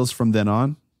about deals from then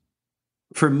on?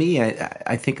 For me,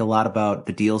 I think a lot about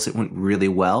the deals that went really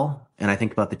well, and I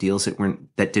think about the deals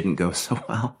that didn't go so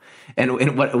well.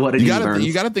 And what did you learn?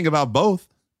 You got to think about both.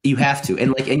 You have to,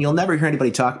 and you'll never hear anybody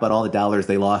talk about all the dollars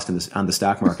they lost on the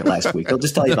stock market last week. They'll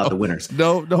just tell you about the winners.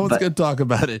 No one's going to talk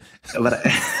about it. But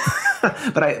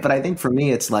I think for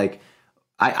me, it's like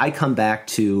I come back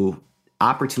to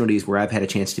opportunities where I've had a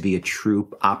chance to be a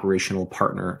true operational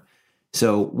partner.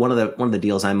 So one of the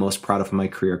deals I'm most proud of in my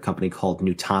career, a company called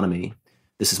Nutonomy.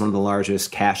 This is one of the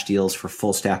largest cash deals for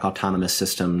full stack autonomous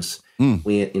systems.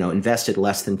 We invested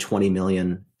less than 20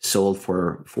 million, sold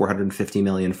for 450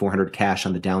 million, 400 cash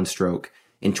on the downstroke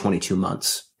in 22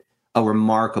 months. A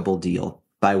remarkable deal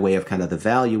by way of kind of the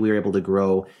value we were able to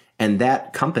grow. And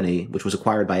that company, which was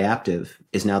acquired by Aptiv,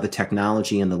 is now the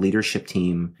technology and the leadership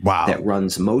team that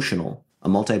runs Motional, a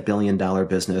multi-billion-dollar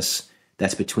business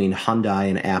that's between Hyundai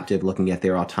and Aptiv, looking at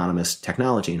their autonomous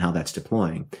technology and how that's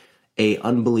deploying. A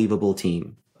unbelievable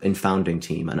team and founding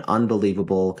team, an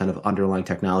unbelievable kind of underlying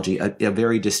technology, a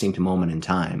very distinct moment in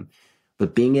time.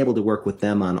 But being able to work with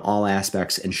them on all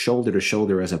aspects and shoulder to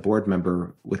shoulder as a board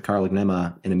member with Carl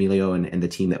Ignema and Emilio and the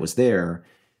team that was there,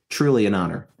 truly an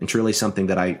honor and truly something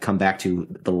that I come back to,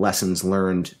 the lessons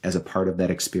learned as a part of that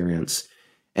experience.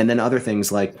 And then other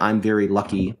things like I'm very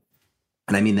lucky,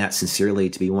 and I mean that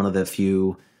sincerely, to be one of the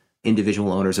few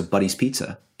individual owners of Buddy's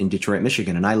Pizza in Detroit,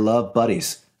 Michigan. And I love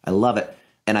Buddy's. I love it.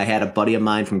 And I had a buddy of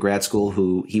mine from grad school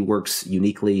who he works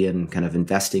uniquely in kind of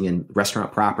investing in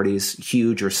restaurant properties,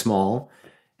 huge or small.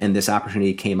 And this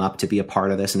opportunity came up to be a part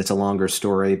of this. And it's a longer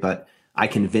story, but I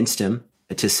convinced him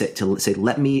to say,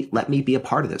 let me be a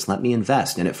part of this. Let me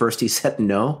invest. And at first he said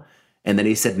no. And then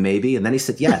he said maybe. And then he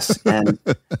said yes. And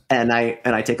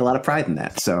I take a lot of pride in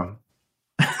that. So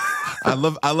I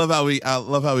love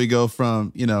how we go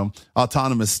from,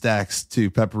 autonomous stacks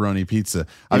to pepperoni pizza.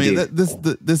 I mean,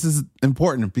 this is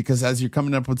important because as you're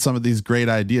coming up with some of these great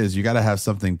ideas, you got to have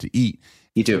something to eat.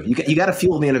 You do. You got to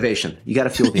fuel the innovation. You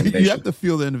have to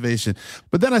fuel the innovation.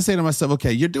 But then I say to myself,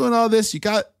 okay, you're doing all this. You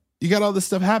got all this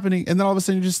stuff happening. And then all of a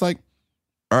sudden you're just like,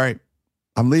 all right,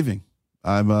 I'm leaving.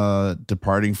 I'm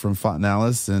departing from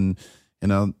Fontanalis. And,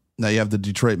 now you have the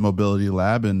Detroit Mobility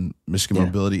Lab and Michigan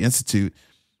Mobility Institute.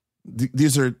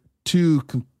 These are two,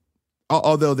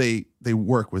 although they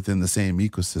work within the same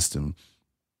ecosystem,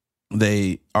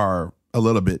 they are a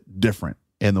little bit different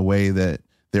in the way that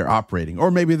they're operating, or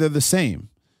maybe they're the same.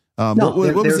 They're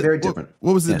very different.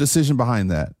 What was the decision behind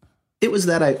that? It was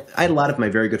that I had a lot of my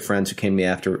very good friends who came to me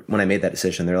after when I made that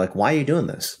decision. They're like, "Why are you doing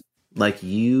this? Like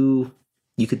you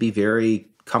could be very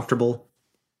comfortable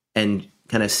and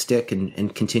kind of stick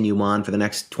and continue on for the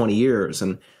next 20 years."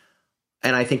 And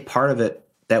I think part of it,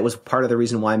 that was part of the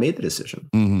reason why I made the decision,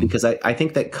 because I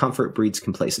think that comfort breeds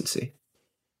complacency.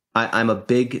 I'm a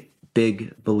big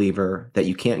believer that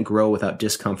you can't grow without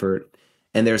discomfort.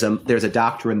 And there's a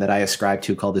doctrine that I ascribe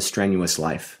to called the strenuous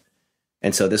life.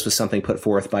 And so this was something put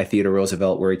forth by Theodore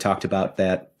Roosevelt, where he talked about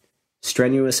that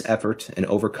strenuous effort and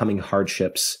overcoming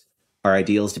hardships are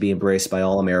ideals to be embraced by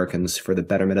all Americans for the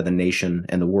betterment of the nation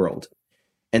and the world.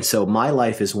 And so my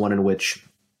life is one in which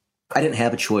I didn't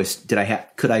have a choice.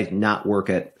 Could I not work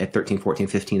at 13, 14,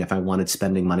 15 if I wanted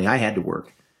spending money? I had to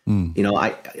work.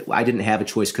 I didn't have a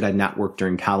choice. Could I not work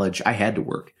during college? I had to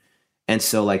work. And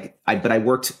so I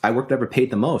worked whatever paid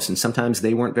the most. And sometimes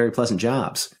they weren't very pleasant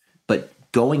jobs, but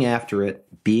going after it,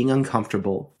 being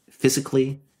uncomfortable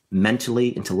physically, mentally,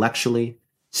 intellectually,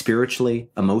 spiritually,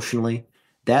 emotionally,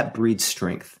 that breeds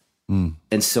strength.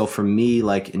 And so for me,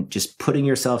 in just putting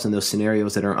yourselves in those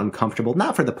scenarios that are uncomfortable,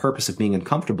 not for the purpose of being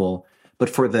uncomfortable, but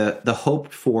for the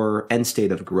hoped for end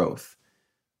state of growth.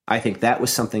 I think that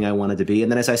was something I wanted to be.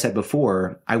 And then, as I said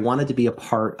before, I wanted to be a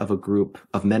part of a group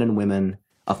of men and women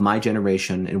of my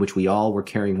generation in which we all were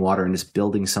carrying water and just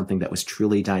building something that was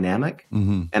truly dynamic.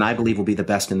 And I believe will be the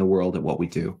best in the world at what we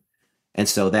do. And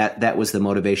so that was the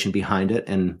motivation behind it.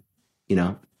 And,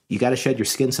 you got to shed your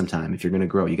skin sometime if you're going to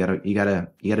grow. You got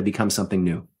to become something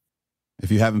new. If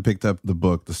you haven't picked up the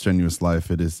book, The Strenuous Life,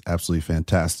 it is absolutely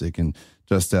fantastic. And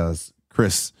just as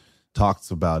Chris talks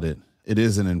about it, it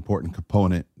is an important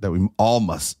component that we all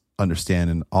must understand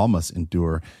and all must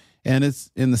endure. And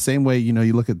it's in the same way, you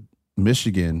look at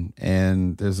Michigan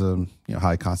and there's a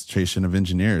high concentration of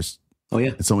engineers. Oh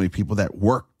yeah. And so many people that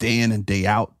work day in and day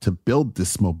out to build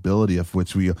this mobility of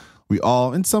which we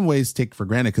all in some ways take for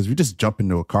granted because we just jump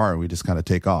into a car and we just kind of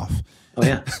take off. Oh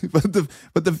yeah.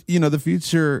 but the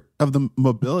future of the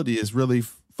mobility is really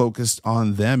focused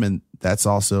on them. And that's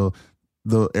also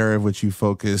the area of which you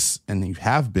focus and you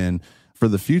have been for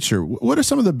the future, what are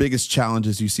some of the biggest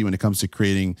challenges you see when it comes to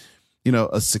creating,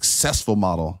 a successful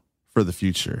model for the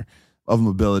future of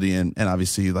mobility and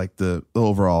obviously like the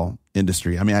overall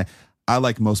industry? I mean, I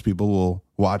like most people will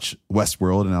watch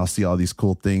Westworld and I'll see all these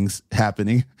cool things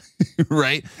happening,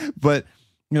 right? But,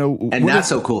 and not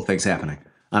so cool things happening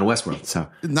on Westworld. So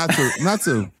not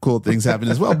so cool things happen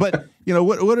as well. But,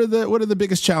 what are the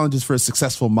biggest challenges for a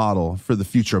successful model for the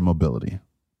future of mobility?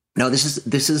 No, this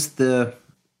is the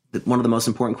one of the most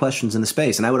important questions in the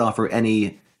space. And I would offer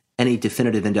any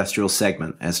definitive industrial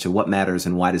segment as to what matters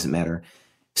and why does it matter.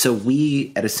 So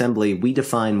we at Assembly, we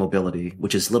define mobility,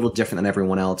 which is a little different than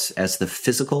everyone else, as the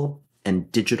physical and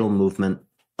digital movement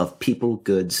of people,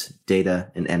 goods,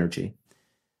 data, and energy.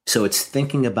 So it's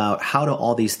thinking about how do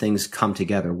all these things come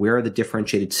together? Where are the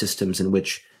differentiated systems in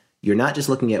which you're not just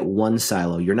looking at one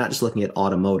silo, you're not just looking at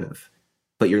automotive,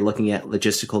 but you're looking at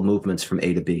logistical movements from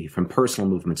A to B, from personal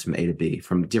movements from A to B,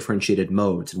 from differentiated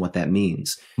modes and what that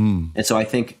means. And so I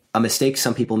think a mistake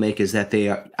some people make is that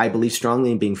I believe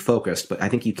strongly in being focused, but I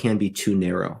think you can be too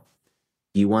narrow.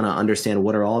 You want to understand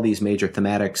what are all these major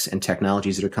thematics and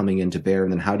technologies that are coming into bear,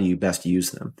 and then how do you best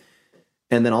use them?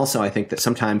 And then also I think that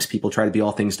sometimes people try to be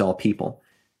all things to all people.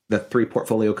 The 3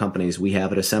 portfolio companies we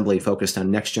have at Assembly focused on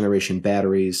next generation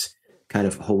batteries, kind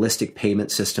of holistic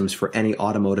payment systems for any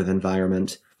automotive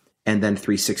environment, and then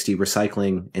 360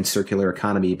 recycling and circular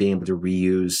economy, being able to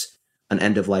reuse an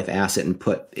end-of-life asset and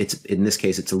in this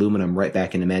case, it's aluminum, right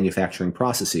back into manufacturing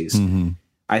processes.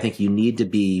 I think you need to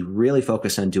be really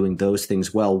focused on doing those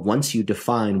things well once you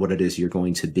define what it is you're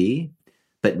going to be,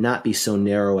 but not be so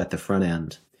narrow at the front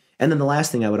end. And then the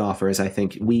last thing I would offer is I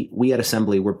think we at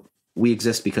Assembly, we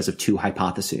exist because of 2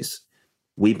 hypotheses.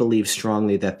 We believe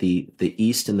strongly that the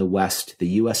East and the West, the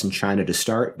U.S. and China to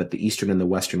start, but the Eastern and the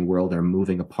Western world are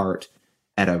moving apart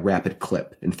at a rapid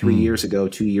clip. And 2 years ago,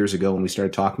 when we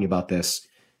started talking about this,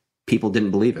 people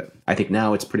didn't believe it. I think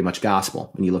now it's pretty much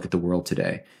gospel when you look at the world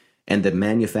today. And the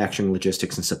manufacturing,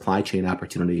 logistics, and supply chain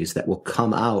opportunities that will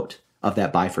come out of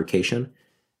that bifurcation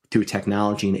through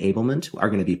technology enablement are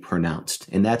going to be pronounced.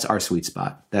 And that's our sweet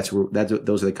spot. Those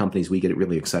are the companies we get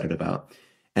really excited about.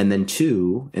 And then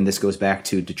 2, and this goes back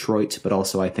to Detroit, but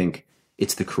also I think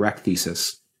it's the correct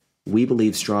thesis. We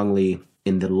believe strongly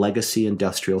in the legacy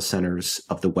industrial centers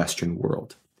of the Western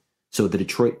world. So the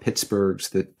Detroit Pittsburghs,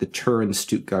 the Turin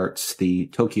Stuttgarts, the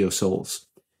Tokyo Souls.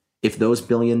 If those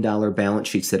billion-dollar balance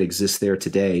sheets that exist there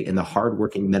today and the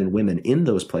hardworking men and women in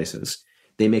those places,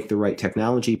 they make the right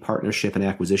technology, partnership, and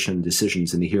acquisition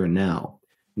decisions in the here and now,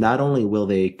 not only will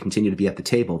they continue to be at the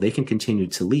table, they can continue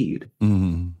to lead,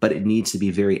 but it needs to be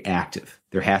very active.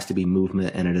 There has to be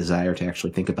movement and a desire to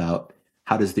actually think about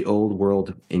how does the old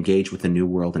world engage with the new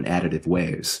world in additive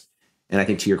ways. And I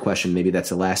think to your question, maybe that's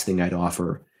the last thing I'd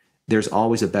offer. There's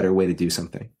always a better way to do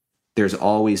something. There's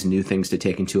always new things to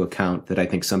take into account that I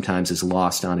think sometimes is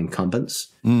lost on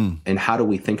incumbents. And how do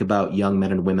we think about young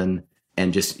men and women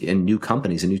and just in new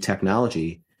companies and new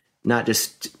technology, not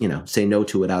just, say no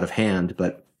to it out of hand,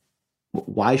 but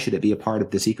why should it be a part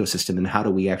of this ecosystem and how do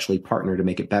we actually partner to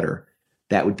make it better?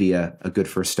 That would be a good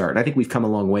first start. And I think we've come a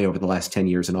long way over the last 10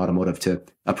 years in automotive to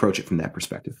approach it from that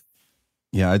perspective.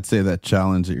 Yeah, I'd say that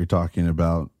challenge that you're talking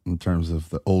about in terms of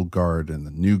the old guard and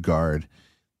the new guard,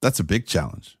 that's a big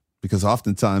challenge because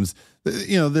oftentimes,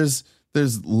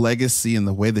 there's legacy in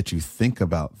the way that you think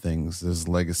about things. There's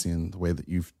legacy in the way that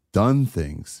you've done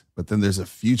things, but then there's a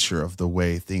future of the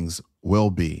way things will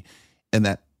be. And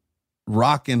that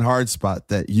rock and hard spot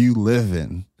that you live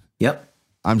in,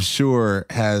 I'm sure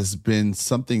has been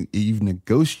something you've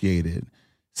negotiated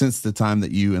since the time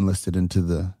that you enlisted into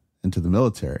the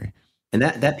military. And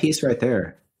that piece right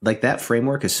there, like that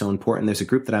framework is so important. There's a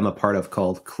group that I'm a part of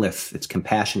called CLIF. It's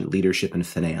Compassionate Leadership in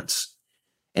Finance.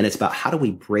 And it's about how do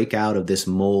we break out of this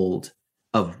mold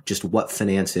of just what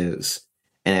finance is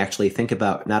and actually think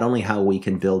about not only how we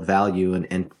can build value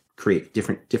and create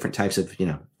different types of,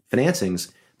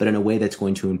 financings, but in a way that's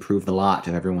going to improve the lot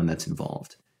of everyone that's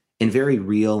involved in very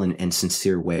real and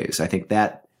sincere ways. I think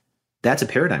that's a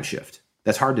paradigm shift.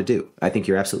 That's hard to do. I think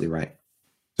you're absolutely right.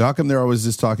 So how come they're always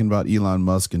just talking about Elon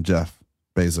Musk and Jeff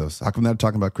Bezos? How come they're not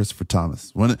talking about Christopher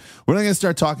Thomas? When are they going to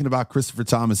start talking about Christopher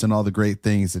Thomas and all the great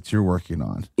things that you're working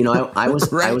on? I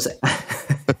was right?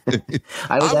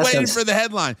 I'm waiting for the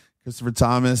headline. Christopher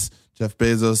Thomas, Jeff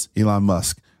Bezos, Elon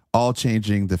Musk, all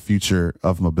changing the future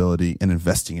of mobility and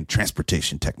investing in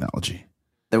transportation technology.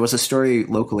 There was a story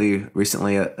locally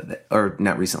recently, or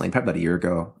not recently, probably about a year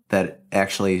ago, that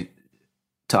actually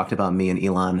talked about me and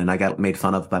Elon, and I got made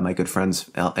fun of by my good friends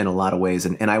in a lot of ways,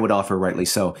 and I would offer rightly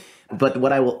so. But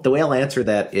the way I'll answer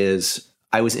that is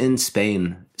I was in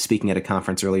Spain speaking at a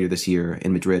conference earlier this year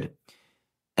in Madrid,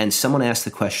 and someone asked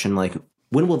the question, like,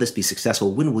 when will this be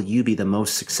successful? When will you be the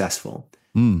most successful?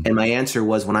 And my answer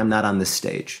was, when I'm not on this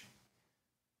stage.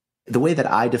 The way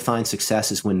that I define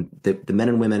success is when the men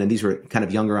and women, and these were kind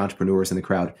of younger entrepreneurs in the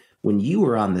crowd, when you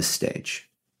are on this stage,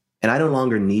 and I no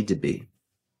longer need to be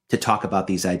to talk about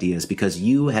these ideas because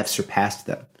you have surpassed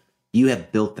them. You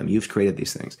have built them. You've created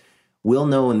these things. We'll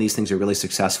know when these things are really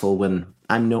successful when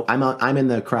I'm in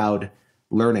the crowd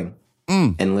learning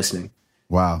and listening.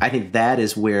 Wow. I think that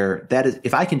is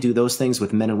if I can do those things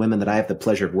with men and women that I have the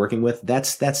pleasure of working with,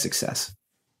 that's success.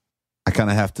 I kind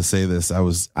of have to say this.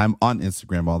 I'm on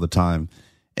Instagram all the time,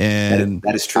 and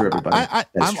that is true, everybody.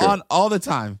 I'm true. on all the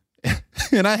time,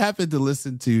 and I happen to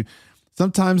listen to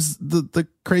sometimes the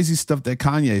crazy stuff that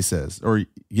Kanye says or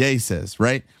Ye says,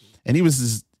 right? And he was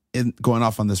just going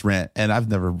off on this rant, and I've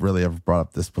never really ever brought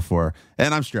up this before,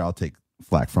 and I'm sure I'll take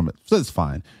flack from it, so it's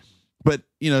fine. But,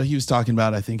 he was talking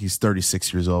about, I think he's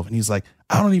 36 years old, and he's like,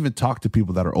 I don't even talk to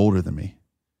people that are older than me.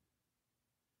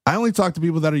 I only talk to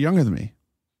people that are younger than me,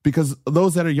 because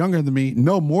those that are younger than me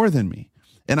know more than me.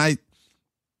 And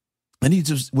he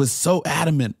just was so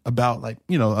adamant about, like,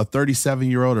 a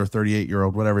 37-year-old or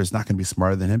 38-year-old, whatever, is not going to be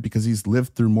smarter than him because he's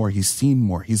lived through more, he's seen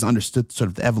more, he's understood sort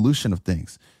of the evolution of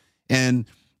things. And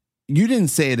you didn't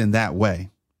say it in that way,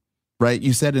 right?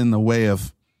 You said it in the way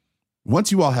of,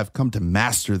 once you all have come to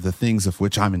master the things of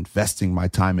which I'm investing my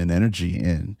time and energy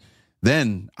in,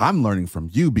 then I'm learning from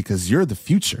you because you're the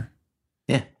future.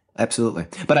 Yeah, absolutely.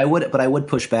 But I would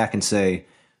push back and say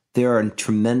there are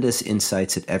tremendous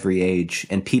insights at every age.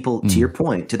 And people, to your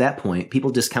point, to that point,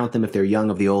 people discount them if they're young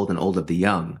of the old and old of the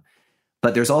young.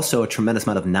 But there's also a tremendous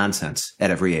amount of nonsense at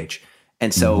every age.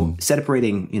 And so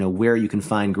separating, where you can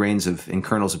find grains and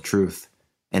kernels of truth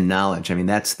and knowledge, I mean,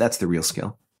 that's the real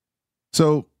skill.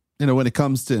 So, when it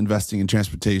comes to investing in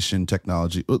transportation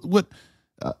technology, what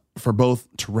for both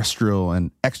terrestrial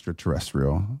and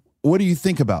extraterrestrial, what do you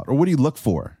think about, or what do you look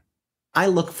for? I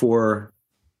look for,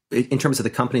 in terms of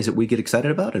the companies that we get excited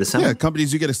about at Assembly. Yeah,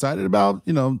 companies you get excited about,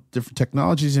 different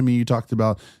technologies. I mean, you talked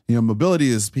about, mobility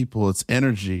is people, it's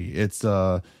energy, it's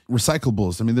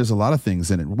recyclables. I mean, there's a lot of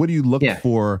things in it. What do you look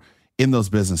for in those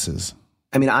businesses?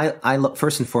 I mean, I look,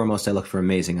 first and foremost, I look for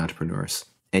amazing entrepreneurs.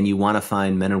 And you want to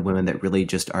find men and women that really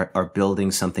just are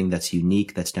building something that's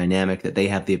unique, that's dynamic, that they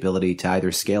have the ability to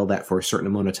either scale that for a certain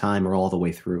amount of time or all the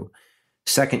way through.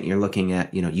 Second, you're looking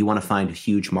at, you want to find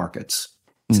huge markets,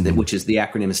 which is the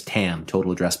acronym is TAM,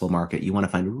 total addressable market. You want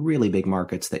to find really big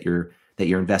markets that you're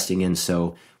investing in.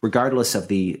 So regardless of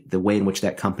the way in which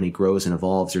that company grows and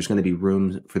evolves, there's going to be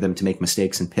room for them to make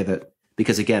mistakes and pivot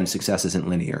because, again, success isn't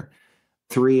linear.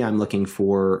 3, I'm looking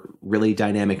for really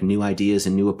dynamic new ideas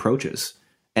and new approaches.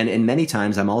 And many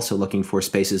times I'm also looking for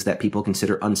spaces that people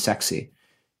consider unsexy.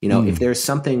 If there's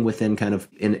something within kind of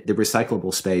in the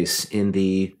recyclable space, in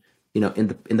the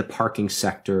parking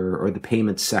sector or the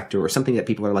payments sector or something that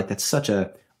people are like, that's such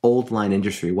a old line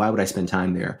industry. Why would I spend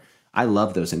time there? I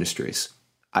love those industries.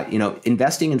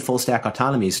 Investing in full stack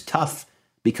autonomy is tough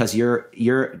because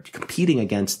you're competing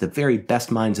against the very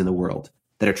best minds in the world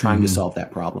that are trying to solve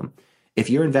that problem. If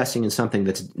you're investing in something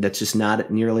that's just not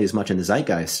nearly as much in the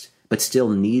zeitgeist, but still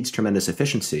needs tremendous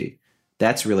efficiency,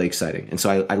 that's really exciting. And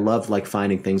so I love like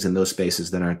finding things in those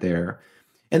spaces that aren't there.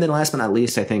 And then last but not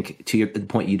least, I think to the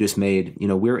point you just made,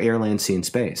 we're air, land, sea, and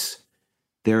space.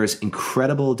 There's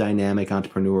incredible dynamic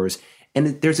entrepreneurs.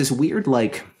 And there's this weird,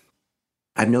 like,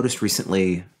 I've noticed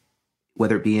recently,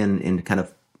 whether it be in kind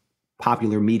of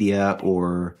popular media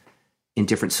or in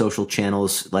different social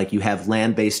channels, like you have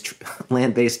land-based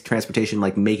transportation,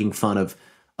 like making fun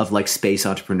of like space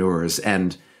entrepreneurs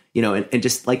and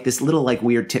just like this little like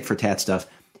weird tit for tat stuff.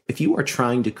 If you are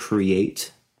trying to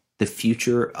create the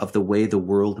future of the way the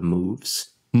world moves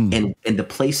and the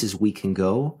places we can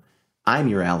go, I'm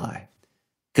your ally.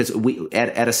 Because we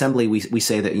at Assembly, we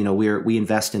say that, we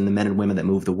invest in the men and women that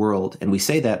move the world. And we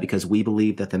say that because we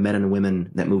believe that the men and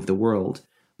women that move the world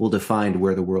will define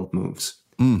where the world moves.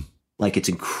 Like it's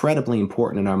incredibly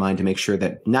important in our mind to make sure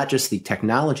that not just the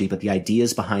technology, but the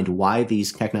ideas behind why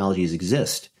these technologies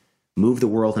exist move the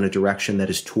world in a direction that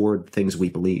is toward things we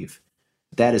believe.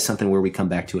 That is something where we come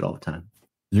back to it all the time.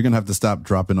 You're going to have to stop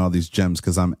dropping all these gems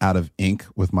because I'm out of ink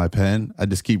with my pen. I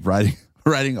just keep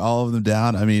writing all of them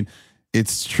down. I mean,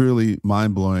 it's truly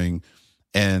mind-blowing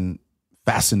and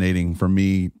fascinating for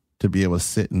me to be able to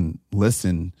sit and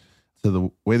listen to the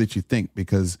way that you think,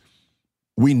 because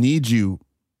we need you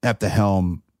at the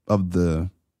helm of the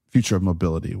future of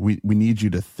mobility. We need you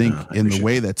to think in the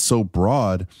way that's so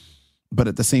broad, but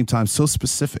at the same time so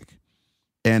specific,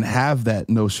 and have that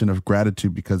notion of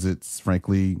gratitude because it's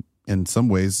frankly in some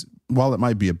ways, while it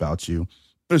might be about you,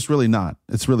 it's really not.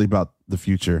 It's really about the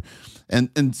future.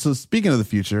 And so speaking of the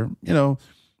future,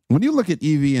 when you look at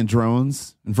EV and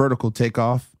drones and vertical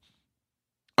takeoff,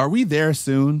 are we there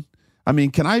soon? I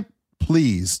mean, can I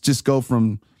please just go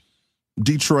from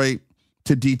Detroit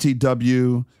to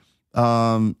DTW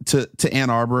to Ann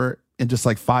Arbor in just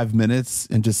like 5 minutes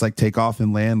and just like take off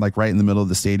and land like right in the middle of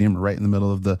the stadium, right in the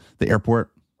middle of the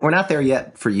airport? We're not there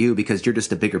yet for you because you're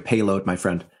just a bigger payload, my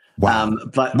friend. Wow.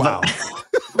 But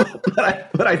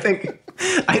I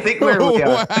think where we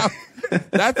are. Wow.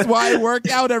 That's why I work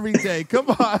out every day. Come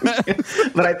on.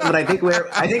 but I think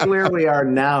where we are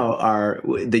now are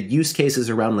the use cases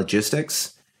around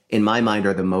logistics, in my mind,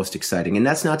 are the most exciting. And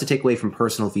that's not to take away from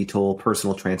personal VTOL,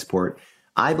 personal transport.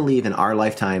 I believe in our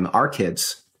lifetime, our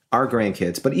kids, our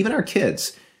grandkids, but even our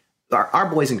kids, our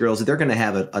boys and girls, they're going to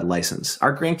have a license.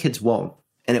 Our grandkids won't.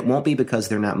 And it won't be because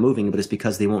they're not moving, but it's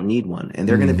because they won't need one. And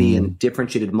they're going to be in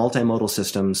differentiated multimodal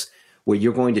systems where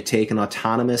you're going to take an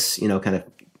autonomous, kind of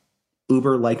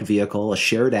Uber-like vehicle, a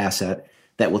shared asset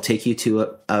that will take you to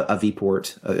a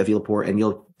VPort, and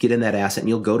you'll get in that asset and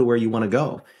you'll go to where you want to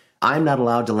go. I'm not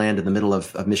allowed to land in the middle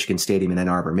of Michigan Stadium in Ann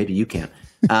Arbor. Maybe you can.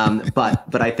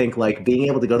 But I think like being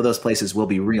able to go to those places will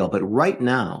be real. But right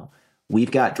now, we've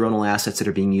got dronal assets that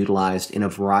are being utilized in a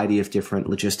variety of different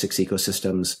logistics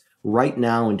ecosystems. Right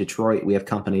now in Detroit, we have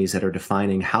companies that are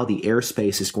defining how the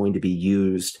airspace is going to be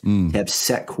used to have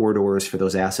set corridors for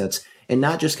those assets, and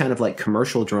not just kind of like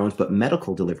commercial drones, but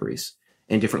medical deliveries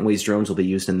and different ways drones will be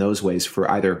used in those ways for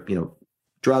either,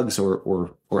 drugs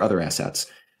or other assets.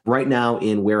 Right now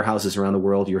in warehouses around the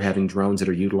world, you're having drones that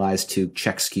are utilized to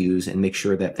check SKUs and make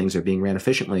sure that things are being ran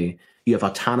efficiently. You have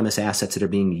autonomous assets that are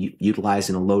being utilized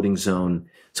in a loading zone.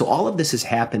 So all of this is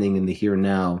happening in the here and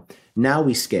now. Now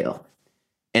we scale.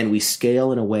 And we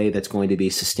scale in a way that's going to be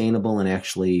sustainable and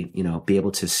actually, be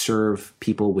able to serve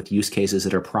people with use cases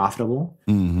that are profitable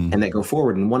and that go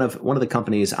forward. And one of the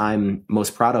companies I'm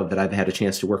most proud of that I've had a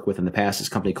chance to work with in the past is a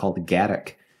company called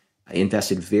Gatik. I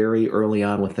invested very early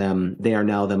on with them. They are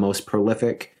now the most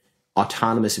prolific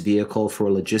autonomous vehicle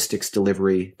for logistics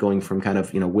delivery, going from kind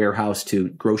of, warehouse to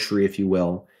grocery, if you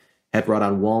will. Have brought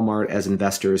on Walmart as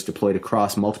investors, deployed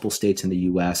across multiple states in the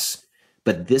U.S.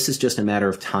 But this is just a matter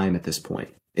of time at this point.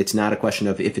 It's not a question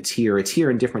of if it's here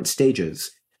in different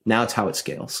stages. Now it's how it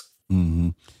scales. Mm-hmm.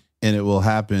 And it will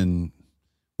happen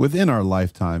within our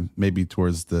lifetime, maybe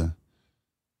towards the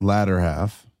latter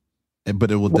half,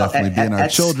 but it will definitely be in our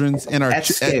children's and our at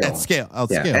scale. At scale.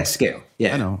 At scale.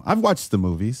 Yeah. I know. I've watched the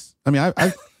movies. I mean,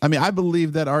 I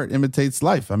believe that art imitates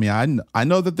life. I mean, I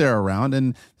know that they're around,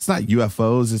 and it's not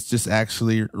UFOs. It's just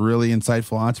actually really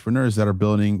insightful entrepreneurs that are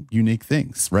building unique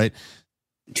things, right?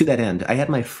 To that end, I had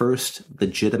my first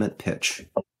legitimate pitch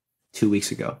 2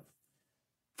 weeks ago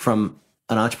from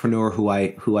an entrepreneur who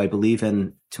I believe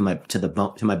in to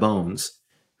my bones,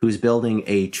 who's building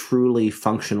a truly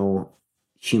functional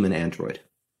human android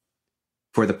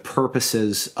for the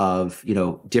purposes of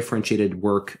differentiated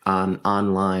work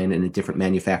online and in different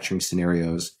manufacturing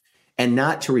scenarios, and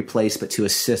not to replace but to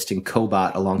assist and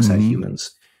cobot alongside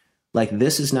humans. Like,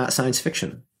 this is not science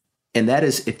fiction. And that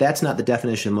is, if that's not the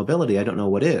definition of mobility, I don't know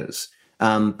what is.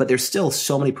 But there's still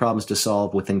so many problems to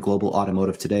solve within global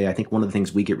automotive today. I think one of the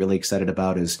things we get really excited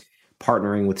about is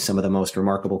partnering with some of the most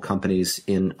remarkable companies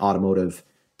in automotive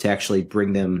to actually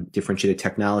bring them differentiated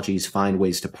technologies, find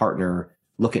ways to partner,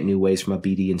 look at new ways from a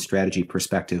BD and strategy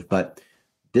perspective. But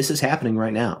this is happening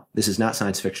right now. This is not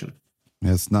science fiction.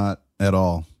 It's not at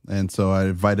all. And so I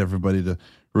invite everybody to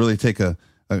really take a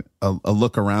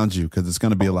look around you, because it's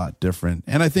going to be a lot different.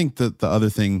 And I think that the other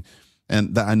thing,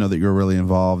 and that I know that you're really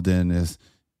involved in, is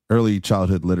early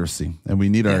childhood literacy. And we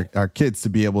need our kids to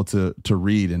be able to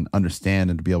read and understand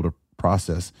and to be able to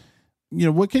process.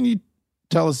 What can you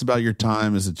tell us about your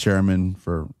time as a chairman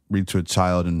for Read to a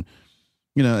Child, and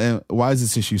and why is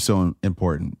this issue so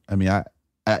important? I mean,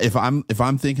 if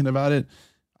I'm thinking about it,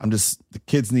 the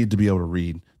kids need to be able to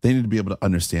read. They need to be able to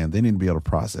understand. They need to be able to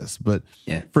process. But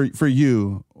for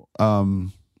you,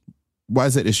 why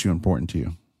is that issue important to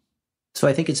you? So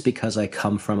I think it's because I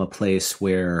come from a place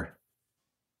where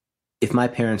if my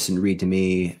parents didn't read to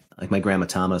me, like my grandma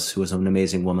Thomas, who was an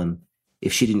amazing woman,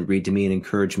 if she didn't read to me and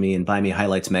encourage me and buy me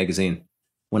Highlights magazine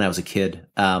when I was a kid,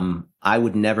 I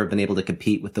would never have been able to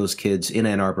compete with those kids in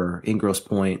Ann Arbor, in Grosse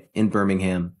Pointe, in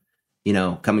Birmingham,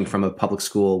 coming from a public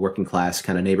school, working class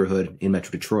kind of neighborhood in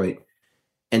Metro Detroit.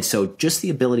 And so just the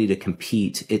ability to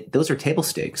compete, those are table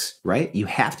stakes, right? You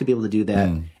have to be able to do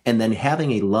that. And then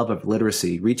having a love of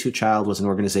literacy. Read to a Child was an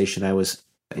organization I was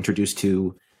introduced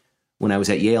to when I was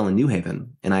at Yale in New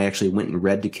Haven, and I actually went and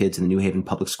read to kids in the New Haven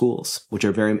public schools, which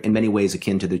are very, in many ways,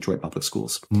 akin to the Detroit public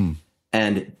schools.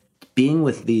 And being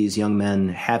with these young men,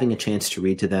 having a chance to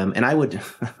read to them, and I would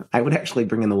actually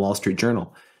bring in the Wall Street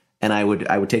Journal, and I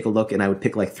would take a look, and I would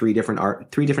pick like three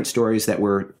different stories that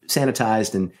were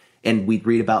sanitized, and we'd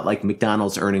read about like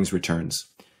McDonald's earnings returns.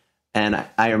 And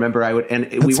I remember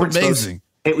we weren't amazing.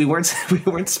 We weren't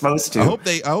supposed to. I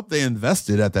hope they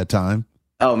invested at that time.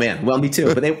 Oh man, well, me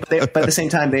too. But but at the same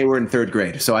time, they were in third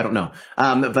grade, so I don't know.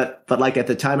 But like at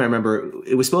the time, I remember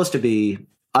it was supposed to be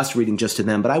us reading just to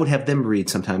them, but I would have them read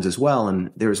sometimes as well.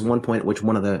 And there was one point at which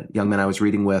one of the young men I was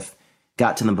reading with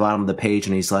got to the bottom of the page,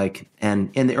 and he's like,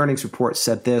 "And the earnings report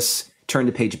said this. Turn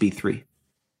to page B3,"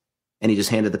 and he just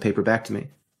handed the paper back to me.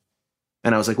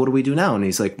 And I was like, "What do we do now?" And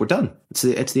he's like, "We're done. It's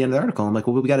the end of the article." I'm like,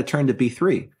 "Well, we got to turn to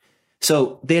B3."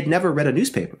 So they had never read a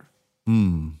newspaper.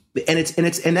 And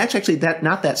that's actually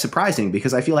not that surprising,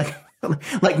 because I feel like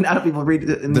not a people read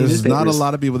in the There's newspapers. not a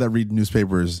lot of people that read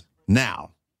newspapers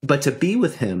now. But to be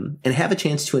with him and have a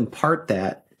chance to impart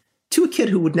that to a kid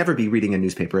who would never be reading a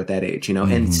newspaper at that age,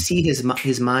 and see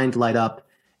his mind light up,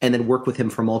 and then work with him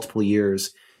for multiple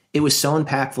years, it was so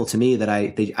impactful to me that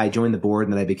I joined the board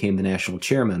and that I became the national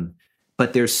chairman.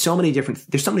 But there's so many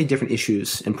different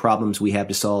issues and problems we have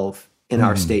to solve in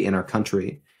our state, in our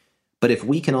country. But if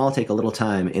we can all take a little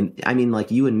time, and I mean, like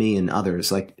you and me and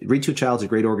others, like Read to a Child's a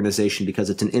great organization because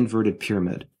it's an inverted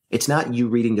pyramid. It's not you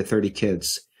reading to 30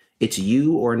 kids. It's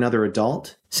you or another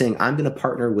adult saying, I'm going to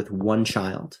partner with one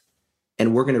child,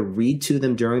 and we're going to read to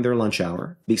them during their lunch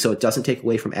hour, so it doesn't take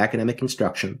away from academic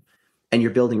instruction. And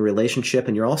you're building a relationship,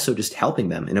 and you're also just helping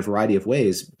them in a variety of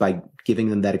ways by giving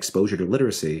them that exposure to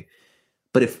literacy.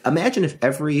 But imagine if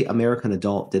every American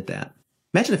adult did that.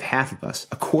 Imagine if half of us,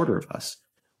 a quarter of us,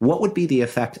 what would be the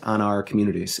effect on our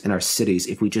communities and our cities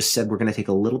if we just said, we're going to take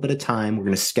a little bit of time, we're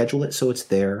going to schedule it so it's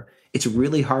there. It's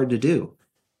really hard to do.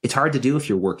 It's hard to do if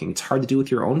you're working. It's hard to do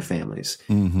with your own families.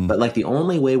 But like the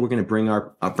only way we're going to bring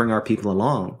our people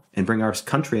along and bring our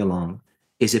country along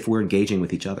is if we're engaging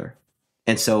with each other.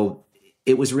 And so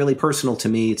it was really personal to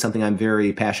me. It's something I'm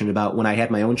very passionate about. When I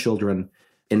had my own children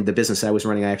in the business I was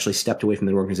running, I actually stepped away from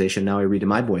the organization. Now I read to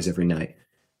my boys every night.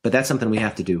 But that's something we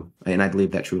have to do. And I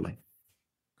believe that truly.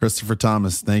 Christopher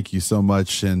Thomas, thank you so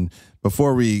much. And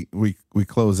before we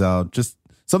close out, just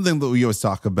something that we always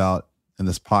talk about in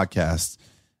this podcast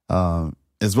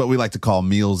is what we like to call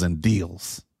meals and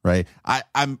deals, right?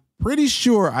 I'm pretty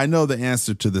sure I know the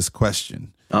answer to this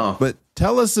question. But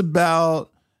tell us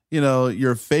about,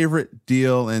 your favorite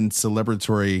deal and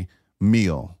celebratory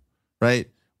meal, right?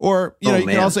 Or, you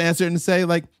can also answer it and say,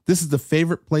 like, this is the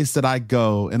favorite place that I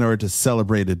go in order to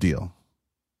celebrate a deal.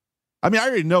 I mean, I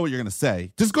already know what you're going to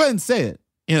say. Just go ahead and say it.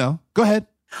 Go ahead.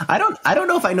 I don't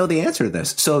know if I know the answer to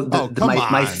this. So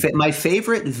my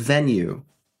favorite venue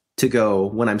to go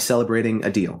when I'm celebrating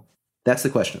a deal. That's the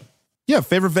question. Yeah,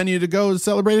 favorite venue to go to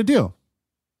celebrate a deal.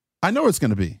 I know what it's going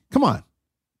to be. Come on.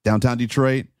 Downtown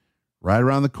Detroit, right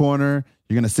around the corner.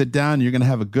 You're going to sit down and you're going to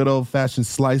have a good old-fashioned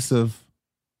slice of...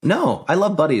 No, I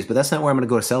love Buddy's, but that's not where I'm going to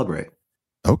go to celebrate.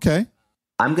 Okay.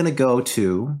 I'm going to go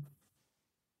to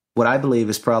what I believe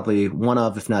is probably one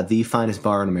of, if not the finest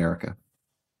bar in America.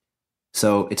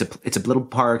 So it's a little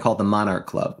bar called the Monarch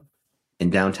Club in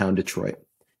downtown Detroit.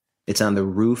 It's on the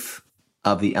roof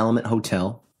of the Element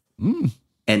Hotel. And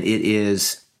it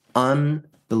is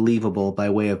unbelievable by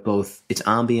way of both its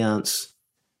ambiance,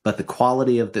 but the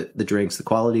quality of the drinks, the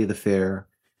quality of the fare.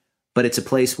 But it's a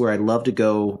place where I'd love to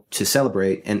go to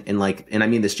celebrate. And I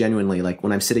mean this genuinely, like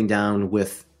when I'm sitting down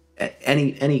with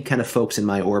any kind of folks in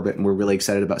my orbit and we're really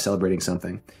excited about celebrating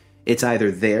something, it's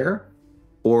either there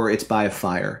or it's by a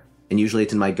fire. And usually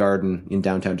it's in my garden in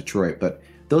downtown Detroit. But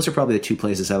those are probably the two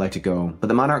places I like to go. But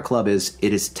the Monarch Club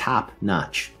is top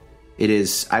notch. It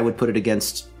is, I would put it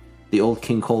against the old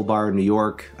King Cole Bar in New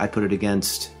York. I put it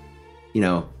against,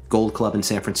 Gold Club in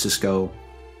San Francisco.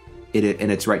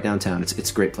 And it's right downtown.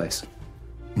 It's a great place.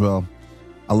 Well,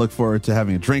 I look forward to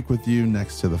having a drink with you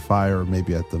next to the fire, or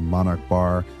maybe at the Monarch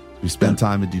Bar. We spend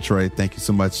time in Detroit. Thank you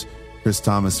so much, Chris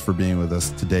Thomas, for being with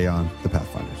us today on The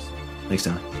Pathfinders. Thanks,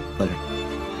 Don. Pleasure.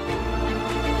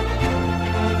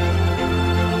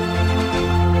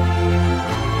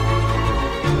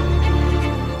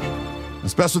 A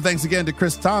special thanks again to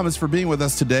Chris Thomas for being with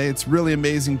us today. It's really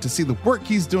amazing to see the work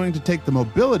he's doing to take the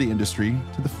mobility industry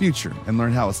to the future and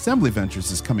learn how Assembly Ventures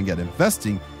is coming at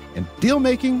investing and deal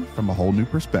making from a whole new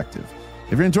perspective.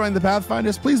 If you're enjoying The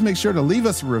Pathfinders, please make sure to leave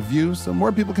us a review so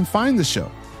more people can find the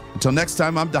show. Until next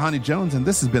time, I'm Dhani Jones, and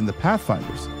this has been The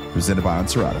Pathfinders, presented by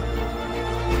Ansarada.